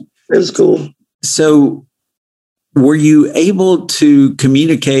 It was cool. So were you able to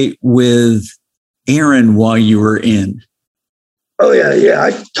communicate with Aaron while you were in? Oh, yeah. Yeah.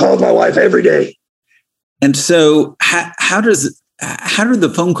 I called my wife every day. And so how do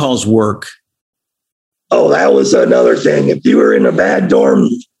the phone calls work? Oh, that was another thing. If you were in a bad dorm,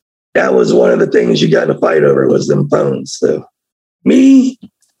 that was one of the things you got in a fight over was them phones. So me,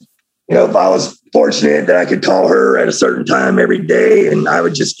 if I was fortunate that I could call her at a certain time every day, and I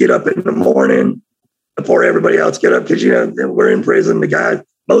would just get up in the morning before everybody else get up, because, we're in prison.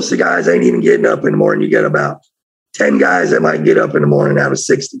 Most of the guys ain't even getting up in the morning. You get about 10 guys that might get up in the morning out of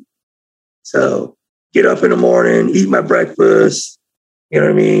 60. So get up in the morning, eat my breakfast,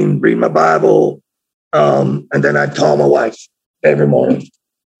 read my Bible. And then I'd call my wife every morning,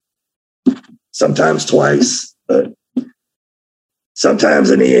 sometimes twice, but sometimes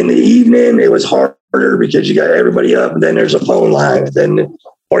in the evening, it was harder because you got everybody up and then there's a phone line.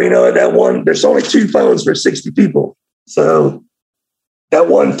 There's only 2 phones for 60 people. So that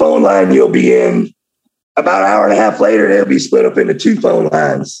one phone line you'll be in, about an hour and a half later, they'll be split up into 2 phone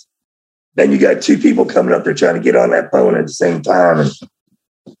lines. Then you got 2 people coming up there trying to get on that phone at the same time. And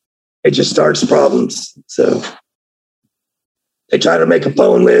it just starts problems. So they try to make a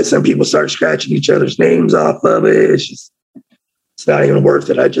phone list and people start scratching each other's names off of it. It's not even worth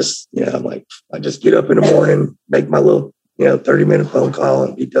it. I just get up in the morning, make my little, 30-minute phone call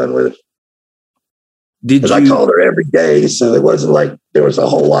and be done with it. I called her every day. So it wasn't like there was a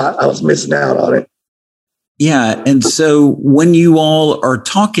whole lot I was missing out on it. Yeah. And so when you all are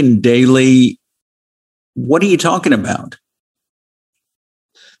talking daily, what are you talking about?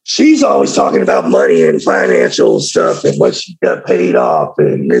 She's always talking about money and financial stuff and what she got paid off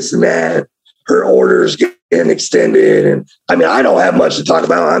and this and that. Her orders getting extended. And I don't have much to talk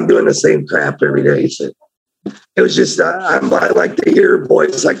about. I'm doing the same crap every day. So it was just, I like to hear her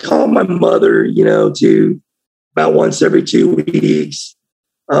voice. I call my mother, too, about once every 2 weeks.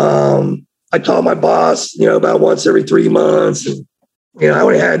 I call my boss, about once every 3 months. And, I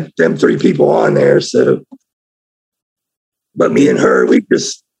only had them 3 people on there. So, but me and her, we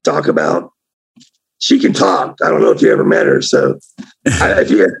just talk about, she can talk. I don't know if you ever met her. So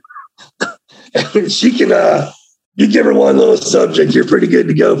she can, you give her one little subject, you're pretty good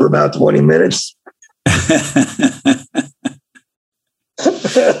to go for about 20 minutes.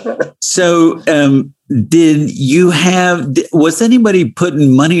 So was anybody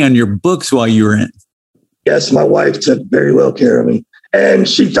putting money on your books while you were in? Yes, my wife took very well care of me. And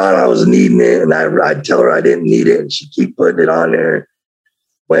she thought I was needing it, and I'd tell her I didn't need it, and she'd keep putting it on there.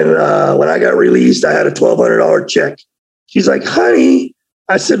 When I got released, I had a $1,200 check. She's like, honey,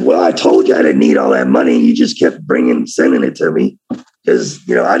 I said, well, I told you I didn't need all that money. You just kept sending it to me because,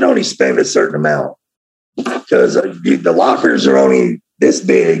 I'd only spend a certain amount because the lockers are only this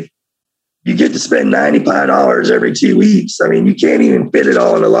big. You get to spend $95 every 2 weeks. I mean, you can't even fit it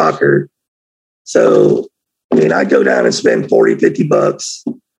all in the locker. So, I go down and spend $40,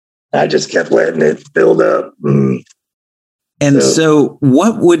 $50. I just kept letting it build up. And so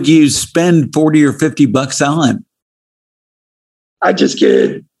what would you spend 40 or $50 on? I just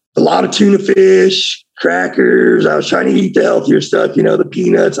get a lot of tuna fish, crackers. I was trying to eat the healthier stuff, the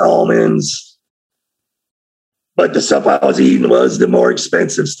peanuts, almonds. But the stuff I was eating was the more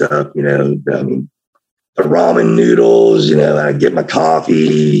expensive stuff, the ramen noodles, I get my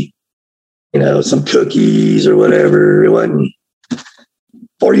coffee, some cookies or whatever. It wasn't,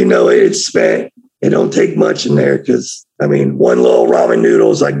 before it's spent. It don't take much in there because, one little ramen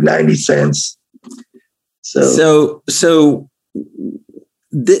noodle is like 90 cents. So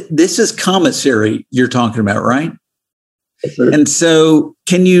this is commissary you're talking about, right? Yes, sir. And so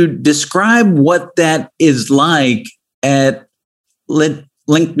can you describe what that is like at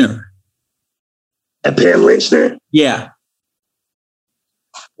Linkner? At Pam Lynchner? Yeah.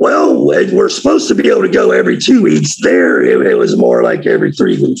 Well, we're supposed to be able to go every 2 weeks. There, it was more like every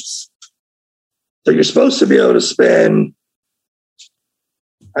 3 weeks. So you're supposed to be able to spend,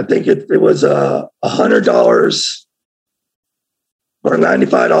 I think it was $100 or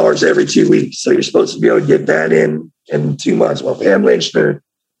 $95 every 2 weeks. So you're supposed to be able to get that in 2 months. Well, Pam Lynchner,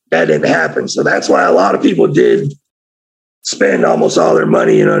 that didn't happen. So that's why a lot of people did spend almost all their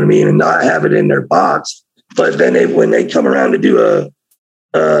money, and not have it in their box. But then when they come around to do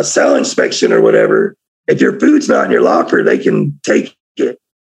a cell inspection or whatever, if your food's not in your locker, they can take it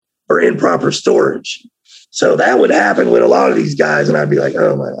for improper storage. So that would happen with a lot of these guys. And I'd be like,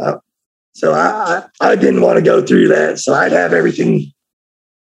 oh my God. So I didn't want to go through that. So I'd have everything.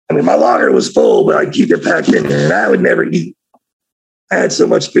 My locker was full, but I'd keep it packed in there and I would never eat. I had so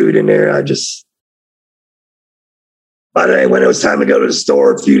much food in there. By the way, when it was time to go to the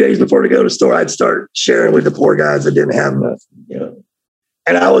store, a few days before to go to the store, I'd start sharing with the poor guys that didn't have enough,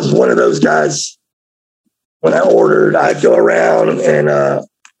 And I was one of those guys. When I ordered, I'd go around and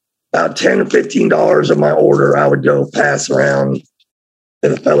about $10 or $15 of my order, I would go pass around to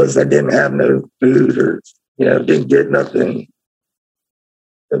the fellas that didn't have no food or, didn't get nothing.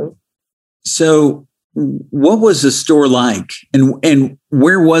 So what was the store like and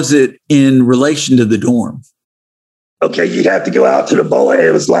where was it in relation to the dorm? Okay, you'd have to go out to the bowling.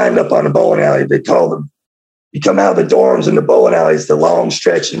 It was lined up on the bowling alley. They call them. You come out of the dorms and the bowling alley is the long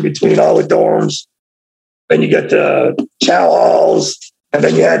stretch in between all the dorms. Then you got the chow halls, and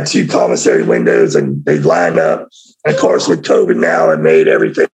then you had 2 commissary windows, and they line up. And of course, with COVID now, it made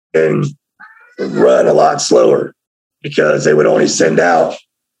everything run a lot slower because they would only send out,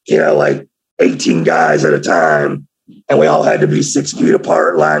 like 18 guys at a time, and we all had to be 6 feet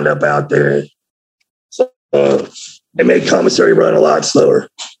apart, lined up out there. So it made commissary run a lot slower.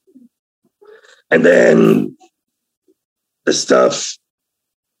 And then the stuff,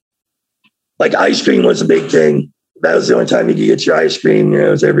 like ice cream was a big thing. That was the only time you could get your ice cream, it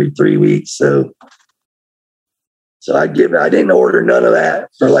was every 3 weeks. So I didn't order none of that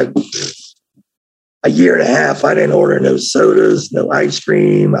for like a year and a half. I didn't order no sodas, no ice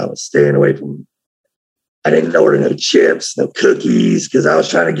cream. I was staying away from, I didn't order no chips, no cookies, because I was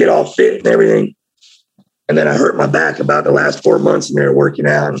trying to get all fit and everything. And then I hurt my back about the last 4 months in there working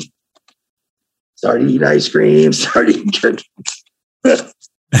out. And started eating ice cream, started eating cookies. But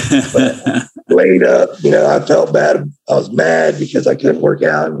laid up, I felt bad. I was mad because I couldn't work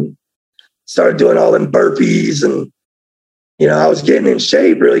out and started doing all them burpees. And, I was getting in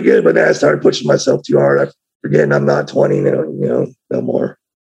shape really good, but then I started pushing myself too hard. I forgetting I'm not 20 now, no more.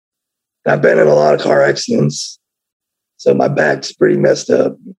 And I've been in a lot of car accidents. So my back's pretty messed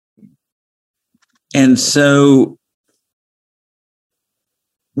up. And so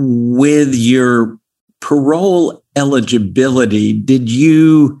with your parole eligibility, did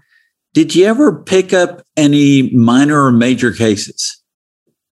you ever pick up any minor or major cases?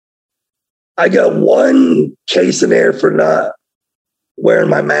 I got one case in there for not wearing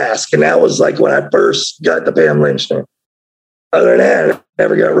my mask, and that was like when I first got the Pam Lynchner. Other than that, I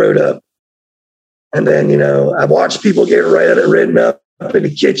never got wrote up. And then, I watched people get written up in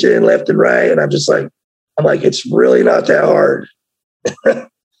the kitchen left and right, and I'm like, it's really not that hard.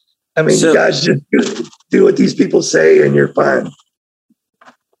 You guys just do what these people say, and you're fine.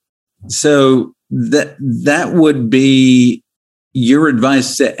 So that would be your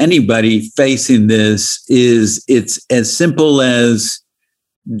advice to anybody facing this is it's as simple as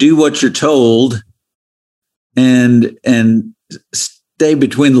do what you're told and stay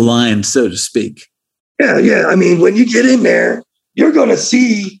between the lines, so to speak. Yeah. I mean, when you get in there, you're going to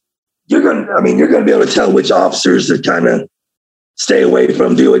be able to tell which officers to kind of stay away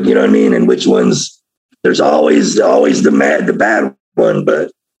from, do it, you know what I mean? And which ones, there's always the bad one,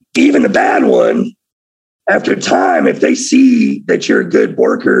 but even the bad one, after time, if they see that you're a good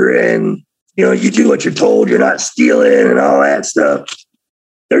worker and, you know, you do what you're told, you're not stealing and all that stuff,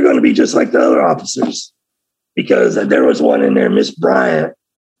 they're going to be just like the other officers. Because there was one in there, Miss Bryant.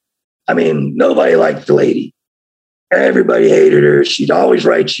 I mean, nobody liked the lady. Everybody hated her. She'd always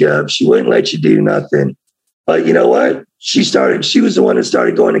write you up. She wouldn't let you do nothing. But you know what? She was the one that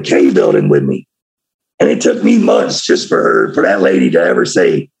started going to K building with me. And it took me months just for that lady to ever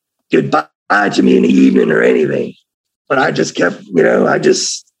say goodbye to me in the evening or anything. But I just kept, you know, I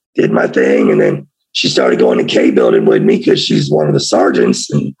just did my thing. And then she started going to K building with me because she's one of the sergeants.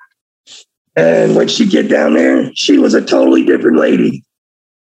 And when she get down there, she was a totally different lady.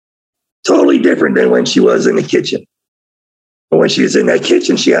 Totally different than when she was in the kitchen. But when she was in that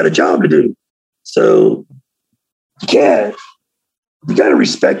kitchen, she had a job to do. So you got to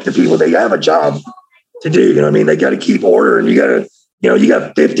respect the people. They have a job to do. You know what I mean? They got to keep order, and you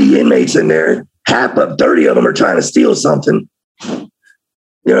got 50 inmates in there. 30 of them are trying to steal something. You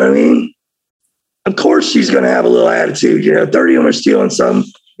know what I mean? Of course, she's going to have a little attitude. You know, 30 of them are stealing some.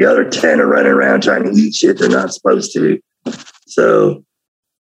 The other 10 are running around trying to eat shit they're not supposed to. So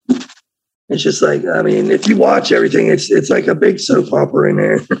it's just like, I mean, if you watch everything, it's like a big soap opera in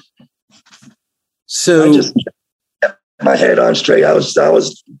there. So I just kept my head on straight. I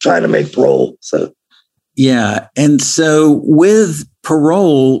was trying to make parole. So yeah. And so with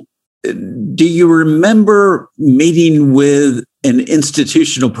parole, do you remember meeting with an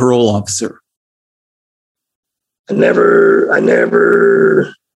institutional parole officer? I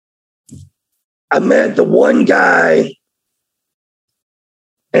met the one guy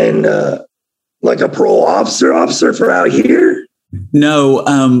and like a parole officer for out here.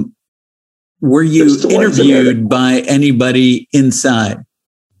 No. Were you interviewed by anybody inside?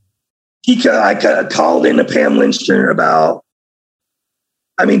 I called into Pam Lindstrom about,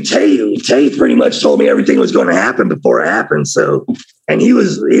 I mean, Tate pretty much told me everything was going to happen before it happened. So, and he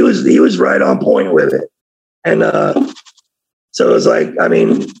was right on point with it. And so it was like, I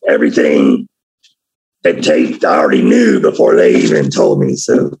mean, everything that Tate already knew before they even told me.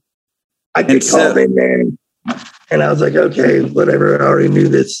 So I could call in there and I was like, okay, whatever. I already knew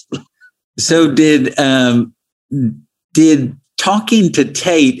this. So did talking to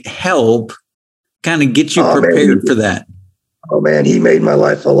Tate help kind of get you prepared for that? Oh man, he made my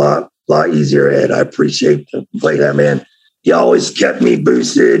life a lot easier, Ed. I appreciate the play that, man. He always kept me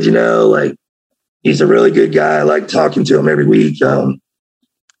boosted, you know, like he's a really good guy. I like talking to him every week.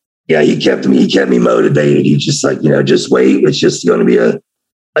 Yeah, he kept me motivated. He's just like, you know, just wait. It's just going to be a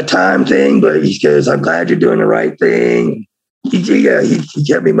time thing, but he goes, I'm glad you're doing the right thing. He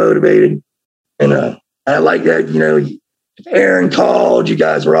kept me motivated. And I like that, you know, Aaron called, you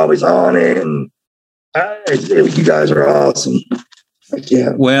guys were always on it. And you guys are awesome. Like,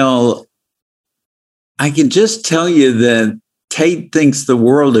 yeah. Well, I can just tell you that Tate thinks the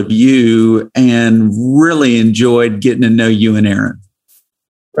world of you and really enjoyed getting to know you and Aaron.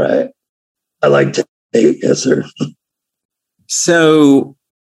 Right. I like Tate. Yes, sir. So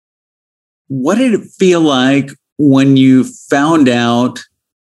what did it feel like when you found out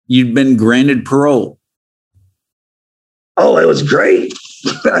you'd been granted parole? Oh, it was great.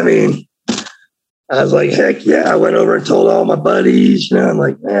 I mean, I was like, heck yeah. I went over and told all my buddies, you know, I'm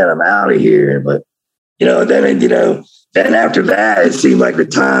like, man, I'm out of here. But, you know, then after that, it seemed like the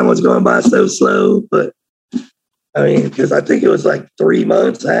time was going by so slow. But I mean, because I think it was like 3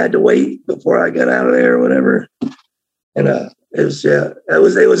 months I had to wait before I got out of there or whatever. And it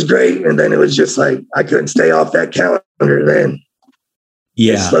was great. And then it was just like, I couldn't stay off that calendar then.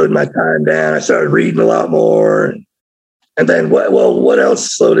 Yeah. It slowed my time down. I started reading a lot more. And then what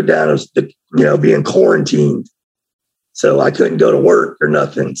else slowed it down was being quarantined. So I couldn't go to work or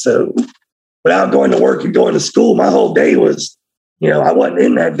nothing. So without going to work and going to school, my whole day was, you know, I wasn't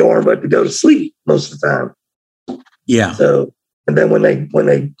in that dorm, but to go to sleep most of the time. Yeah. So, and then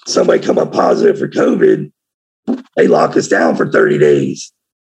when somebody come up positive for COVID, they lock us down for 30 days.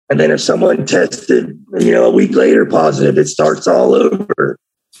 And then if someone tested, you know, a week later positive, it starts all over.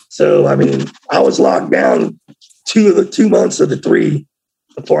 So, I mean, I was locked down 2 months of the 3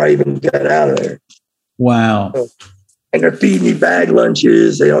 before I even got out of there. Wow. And they're feeding you bag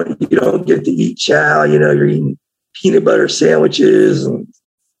lunches. You don't get to eat chow. You know, you're eating peanut butter sandwiches.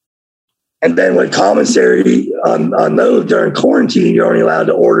 And then with commissary on those during quarantine, you're only allowed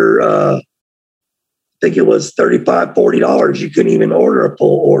to order, I think it was $35, $40. You couldn't even order a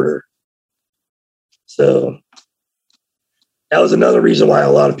full order. So that was another reason why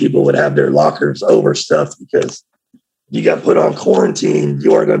a lot of people would have their lockers overstuffed, because you got put on quarantine,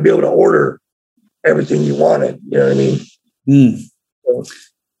 you weren't going to be able to order everything you wanted. You know what I mean?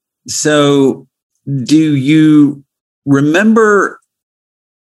 So do you remember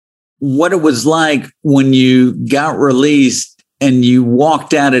what it was like when you got released and you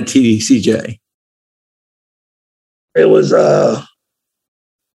walked out of TDCJ? It was, I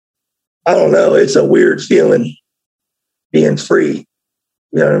don't know. It's a weird feeling being free.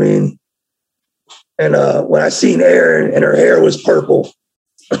 You know what I mean? And when I seen Erin and her hair was purple,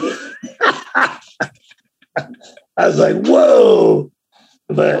 I was like, whoa.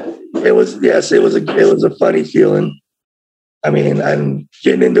 But it was a funny feeling. I mean, I'm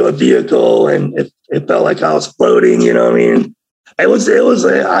getting into a vehicle and it felt like I was floating, you know what I mean? I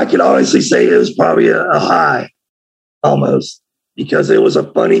could honestly say it was probably a high almost, because it was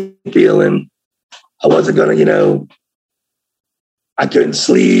a funny feeling. I wasn't going to, I couldn't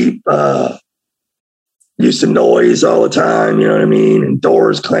sleep, used to noise all the time, you know what I mean? And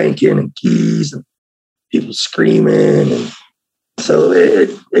doors clanking and keys and people screaming. And so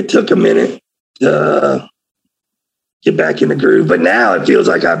it took a minute to get back in the groove. But now it feels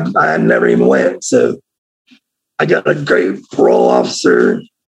like I never even went. So I got a great parole officer.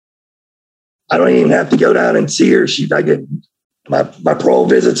 I don't even have to go down and see her. I get my parole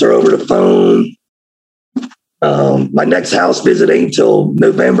visits are over the phone. My next house visit ain't till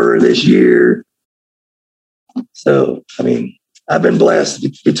November of this year. So, I mean, I've been blessed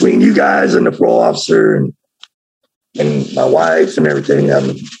between you guys and the parole officer and my wife and everything.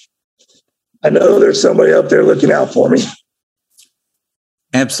 I know there's somebody up there looking out for me.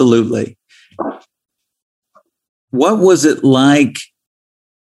 Absolutely. What was it like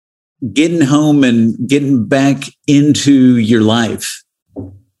getting home and getting back into your life?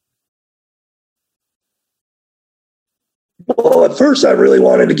 Well, at first I really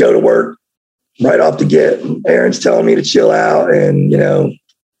wanted to go to work right off the get. Erin's telling me to chill out and,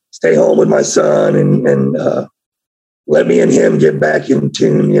 stay home with my son and let me and him get back in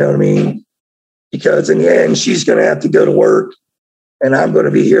tune, you know what I mean? Because in the end, she's going to have to go to work and I'm going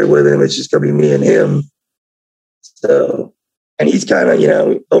to be here with him. It's just going to be me and him. So, and he's kind of,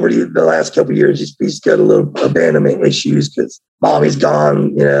 over the last couple of years, he's got a little abandonment issues because mommy's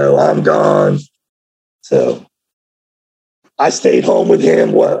gone, I'm gone. So I stayed home with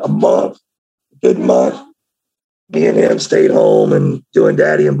him, a month, good month. Me and him stayed home and doing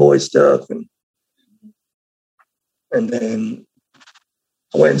daddy and boy stuff. And then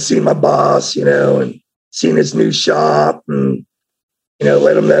I went and seen my boss, and seen his new shop and,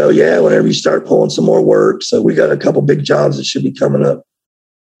 let him know, whenever you start pulling some more work. So we got a couple big jobs that should be coming up.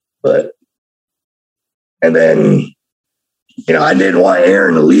 And then, I didn't want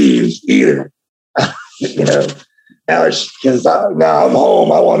Erin to leave either, now because now I'm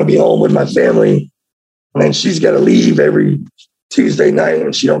home. I want to be home with my family. And then she's got to leave every Tuesday night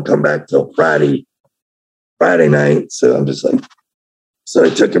and she don't come back till Friday night. So I'm just like, so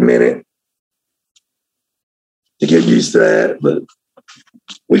it took a minute to get used to that, but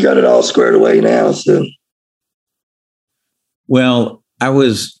we got it all squared away now. So, well, I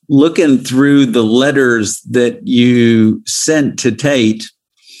was looking through the letters that you sent to Tate,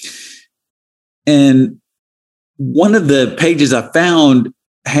 and one of the pages I found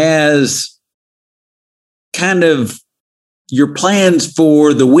has kind of your plans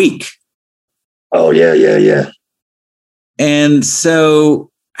for the week. Oh, yeah. And so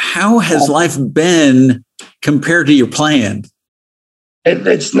how has life been compared to your plan?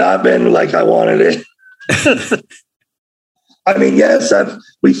 It's not been like I wanted it. I mean, yes,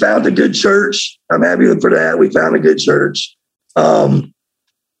 we found a good church. I'm happy for that. We found a good church.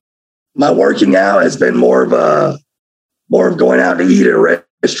 My working out has been more of going out to eat at a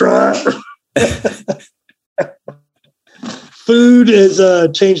restaurant. Food has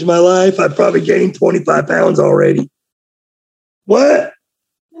changed my life. I've probably gained 25 pounds already. What?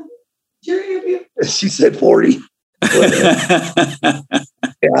 She said 40.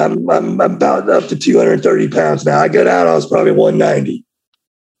 I'm about up to 230 pounds now. I got out, I was probably 190.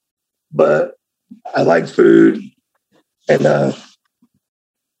 But I like food. And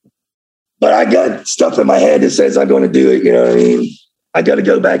but I got stuff in my head that says I'm going to do it, you know what I mean? I got to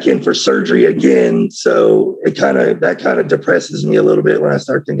go back in for surgery again. So that kind of depresses me a little bit when I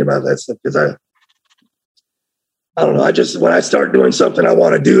start thinking about that stuff, because I don't know. When I start doing something, I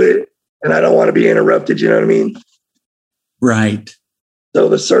want to do it and I don't want to be interrupted. You know what I mean? Right. So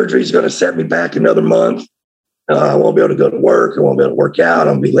the surgery is going to set me back another month. I won't be able to go to work. I won't be able to work out.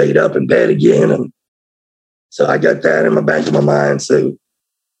 I'm going to be laid up in bed again. And so I got that in the back of my mind. So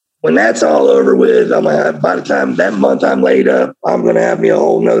when that's all over with, by the time that month I'm laid up, I'm going to have me a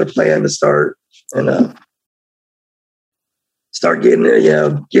whole nother plan to start and start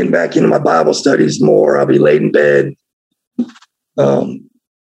getting back into my Bible studies more. I'll be laid in bed.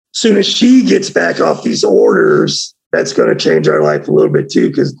 Soon as she gets back off these orders, that's going to change our life a little bit too,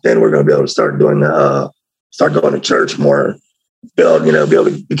 because then we're going to be able to start doing start going to church more, be able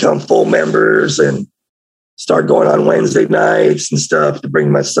to become full members and start going on Wednesday nights and stuff to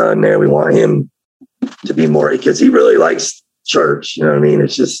bring my son there. We want him to be more, because he really likes church. You know what I mean?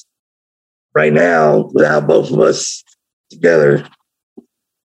 It's just right now, without both of us together,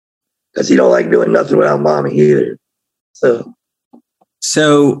 because he don't like doing nothing without mommy either.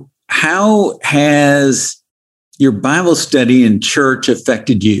 So how has your Bible study in church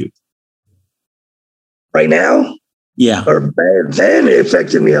affected you? Right now? Yeah. Or then it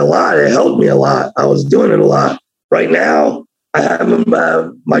affected me a lot. It helped me a lot. I was doing it a lot. Right now, I haven't.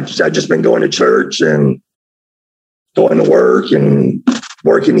 I've just been going to church and going to work and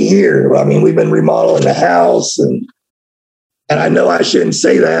working here. I mean, we've been remodeling the house, and I know I shouldn't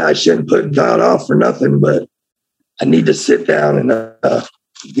say that. I shouldn't put God off for nothing, but I need to sit down and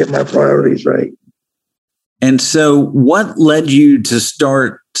get my priorities right. And so what led you to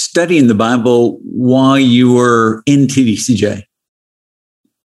start studying the Bible while you were in TDCJ?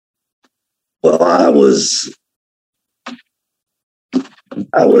 Well, I was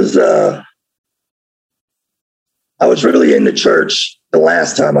really into church the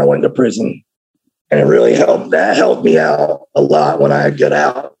last time I went to prison. And it really helped. That helped me out a lot when I got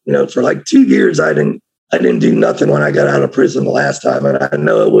out. For like 2 years, I didn't do nothing when I got out of prison the last time. And I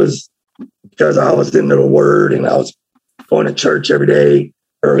know it was because I was into the Word and I was going to church every day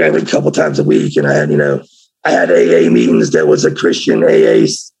or every couple times a week. And I had AA meetings that was a Christian AA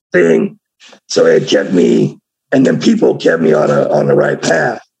thing. So it kept me, and then people kept me on the right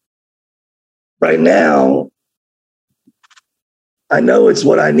path. Right now, I know it's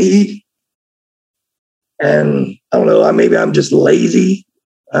what I need. And I don't know, maybe I'm just lazy.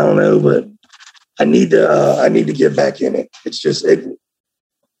 I don't know, but I need to get back in it. It's just,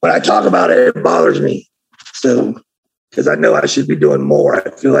 when I talk about it, it bothers me. So, because I know I should be doing more.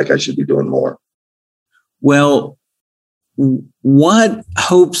 I feel like I should be doing more. Well, what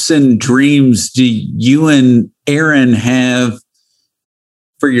hopes and dreams do you and Erin have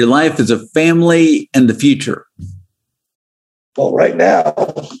for your life as a family and the future? Well, right now,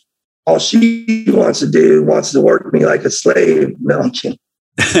 all she wants to work me like a slave. No, I'm kidding.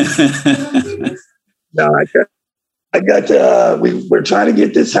 No, we're trying to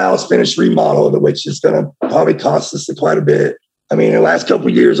get this house finished remodeled, which is going to probably cost us quite a bit. I mean, in the last couple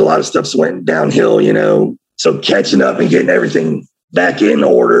of years, a lot of stuff's went downhill, so catching up and getting everything back in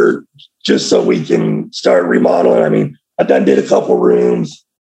order just so we can start remodeling. I mean, I did a couple rooms.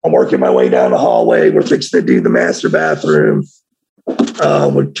 I'm working my way down the hallway. We're fixing to do the master bathroom.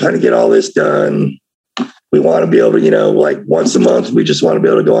 We're trying to get all this done. We want to be able to, like once a month, we just want to be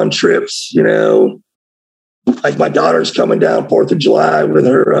able to go on trips, Like my daughter's coming down 4th of July with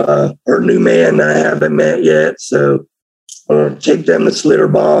her new man that I haven't met yet. So I'm going to take them to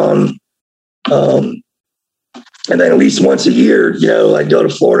Slitterbahn. And then at least once a year, like go to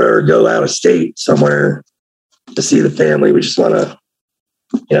Florida or go out of state somewhere to see the family. We just want to,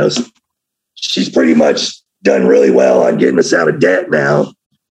 she's pretty much done really well on getting us out of debt now.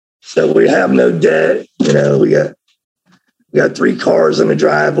 So we have no debt. We got 3 cars in the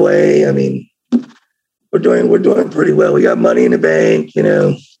driveway. I mean, we're doing pretty well. We got money in the bank,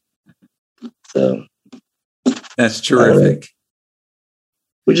 So that's terrific.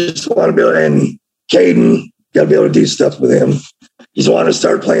 We just want to be able, and Caden, got to be able to do stuff with him. He's wanting to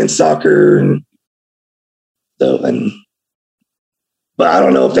start playing soccer, and but I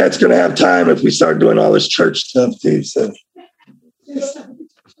don't know if that's going to have time if we start doing all this church stuff too. So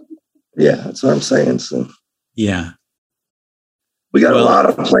yeah, that's what I'm saying. So yeah. We got a lot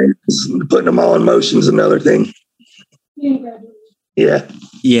of plans. Putting them all in motion is another thing. Yeah.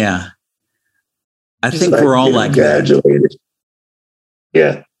 Yeah. I think we're all like graduated.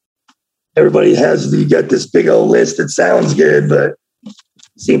 Yeah. Everybody you got this big old list that sounds good, but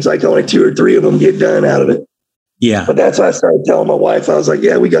seems like only 2 or 3 of them get done out of it. Yeah. But that's why I started telling my wife, I was like,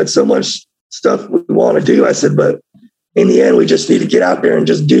 yeah, we got so much stuff we want to do. I said, but in the end, we just need to get out there and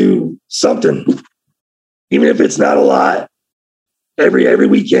just do something. Even if it's not a lot. Every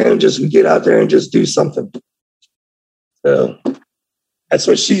weekend, just get out there and just do something. So that's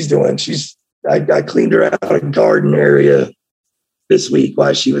what she's doing. I cleaned her out a garden area this week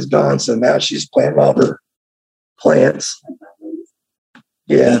while she was gone. So now she's planting all her plants.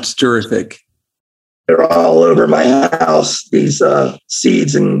 Yeah. That's terrific. They're all over my house, these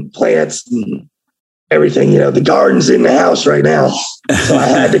seeds and plants and everything. The garden's in the house right now. So I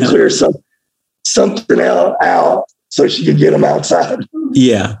had to clear something out so she could get them outside.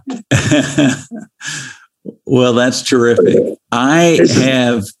 Yeah. Well, that's terrific. I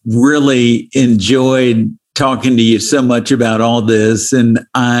have really enjoyed talking to you so much about all this, and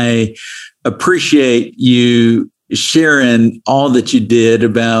I appreciate you sharing all that you did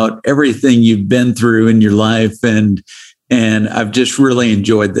about everything you've been through in your life, and I've just really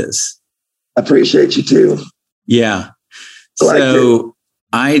enjoyed this. I appreciate you too. Yeah. So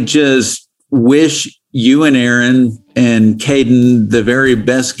I just wish you and Aaron and Caden the very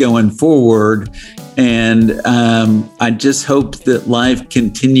best going forward. And I just hope that life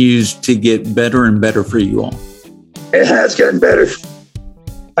continues to get better and better for you all. It has gotten better.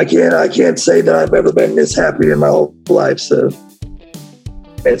 I can't say that I've ever been this happy in my whole life. So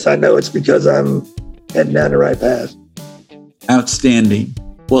I know it's because I'm heading down the right path. Outstanding.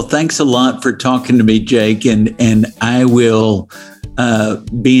 Well, thanks a lot for talking to me, Jake, and I will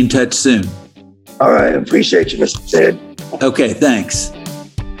be in touch soon. All right. I appreciate you, Mr. Ted. Okay, thanks.